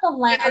one about the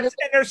land and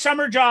their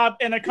summer job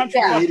in a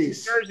country club in New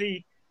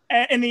Jersey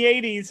in the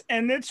 80s,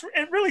 and it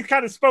really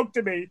kind of spoke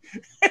to me.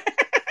 Check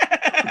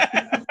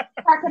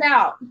it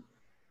out.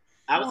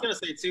 I was gonna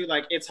say too,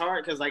 like, it's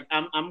hard because like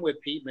I'm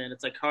with Pete, man.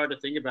 It's like hard to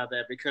think about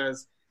that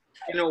because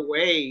in a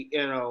way,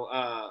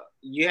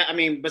 I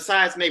mean,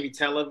 besides maybe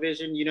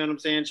television, you know what I'm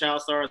saying,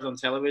 child stars on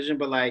television,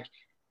 but like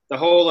the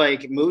whole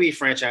like movie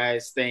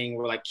franchise thing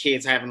where like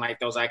kids having like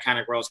those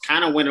iconic roles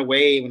kind of went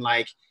away when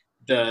like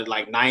the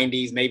like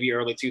 90s, maybe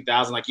early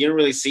 2000s. Like, you don't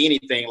really see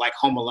anything like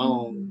Home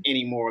Alone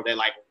anymore that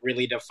like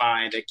really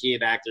defined a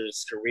kid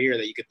actor's career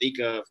that you could think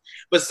of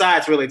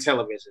besides really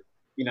television.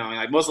 You know,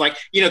 like most like,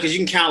 you know, because you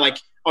can count like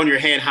on your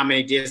head how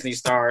many Disney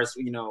stars,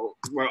 you know,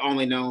 were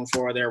only known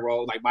for their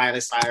role, like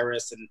Miley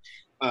Cyrus and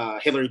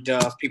Hilary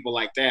Duff, people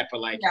like that. But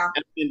like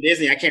in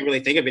Disney, I can't really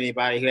think of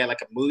anybody who had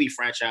like a movie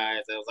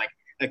franchise that was like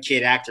a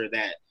kid actor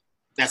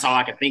that's all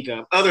I can think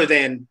of, other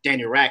than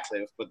Daniel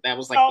Radcliffe. But that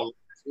was like the last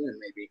one,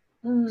 maybe.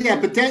 Yeah,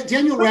 but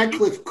Daniel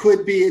Radcliffe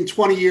could be in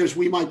 20 years.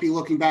 We might be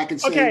looking back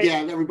and saying,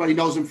 yeah, everybody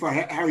knows him for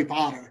Harry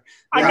Potter.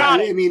 I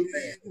got it. I mean,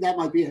 that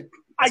might be it.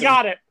 I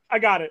got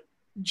it.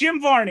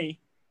 Jim Varney.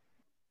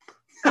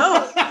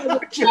 Oh,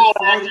 Jim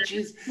Varney.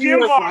 Jim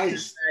Varney.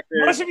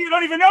 Most of you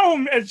don't even know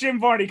him as Jim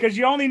Varney because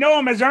you only know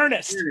him as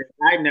Ernest.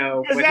 I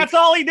know. Because that's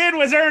all he did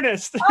was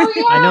Ernest. Oh,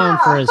 yeah. I know him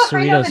for his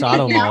Cerritos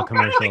Auto Mall I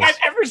commercials. don't think I've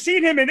ever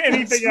seen him in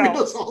anything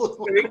else.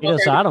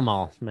 Cerritos Auto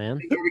Mall, man.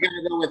 We're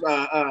gonna go with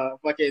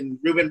fucking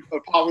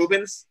Paul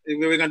Rubens.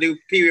 We're gonna do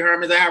Pee Wee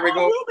Herman. Is that how we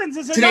go? Rubens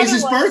is Today's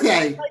his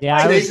birthday. Yeah,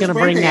 I was gonna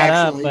bring that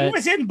up, but he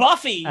was in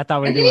Buffy. I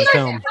thought we were doing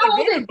film. How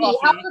old is he?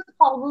 How old is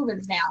Paul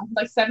Rubens now?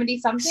 Like 70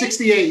 something?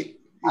 68.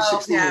 He's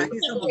 68. Yeah,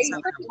 he's almost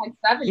like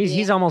 70.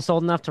 He's almost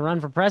old enough to run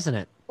for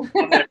president.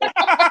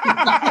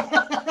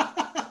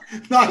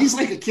 No, he's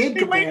like a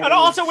kid.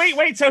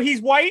 Wait. So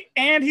he's white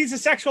and he's a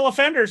sexual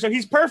offender, so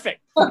he's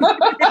perfect.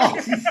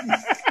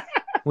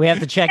 We have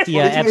to check the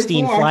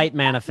Epstein flight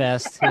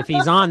manifest. If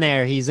he's on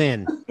there, he's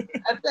in.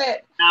 That's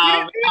it. He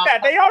didn't do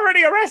that. They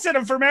already arrested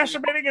him for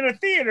masturbating in a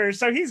theater,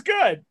 so he's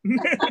good.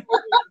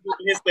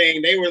 His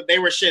thing, they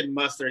were shitting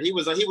mustard. He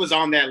was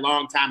on that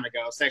long time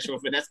ago. Sexual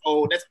offender.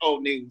 That's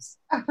old news.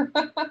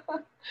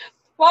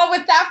 Well,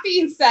 with that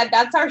being said,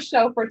 that's our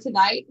show for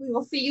tonight. We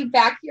will see you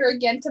back here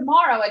again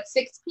tomorrow at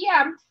 6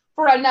 p.m.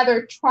 for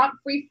another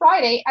Trump-free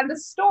Friday and the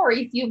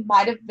stories you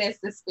might have missed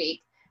this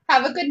week.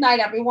 Have a good night,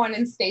 everyone,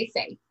 and stay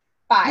safe.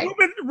 Bye.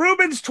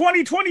 Rubens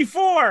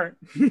 2024.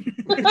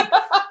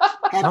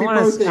 I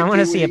want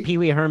to see a Pee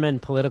Wee Herman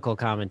political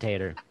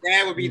commentator.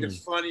 That would be the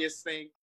funniest thing.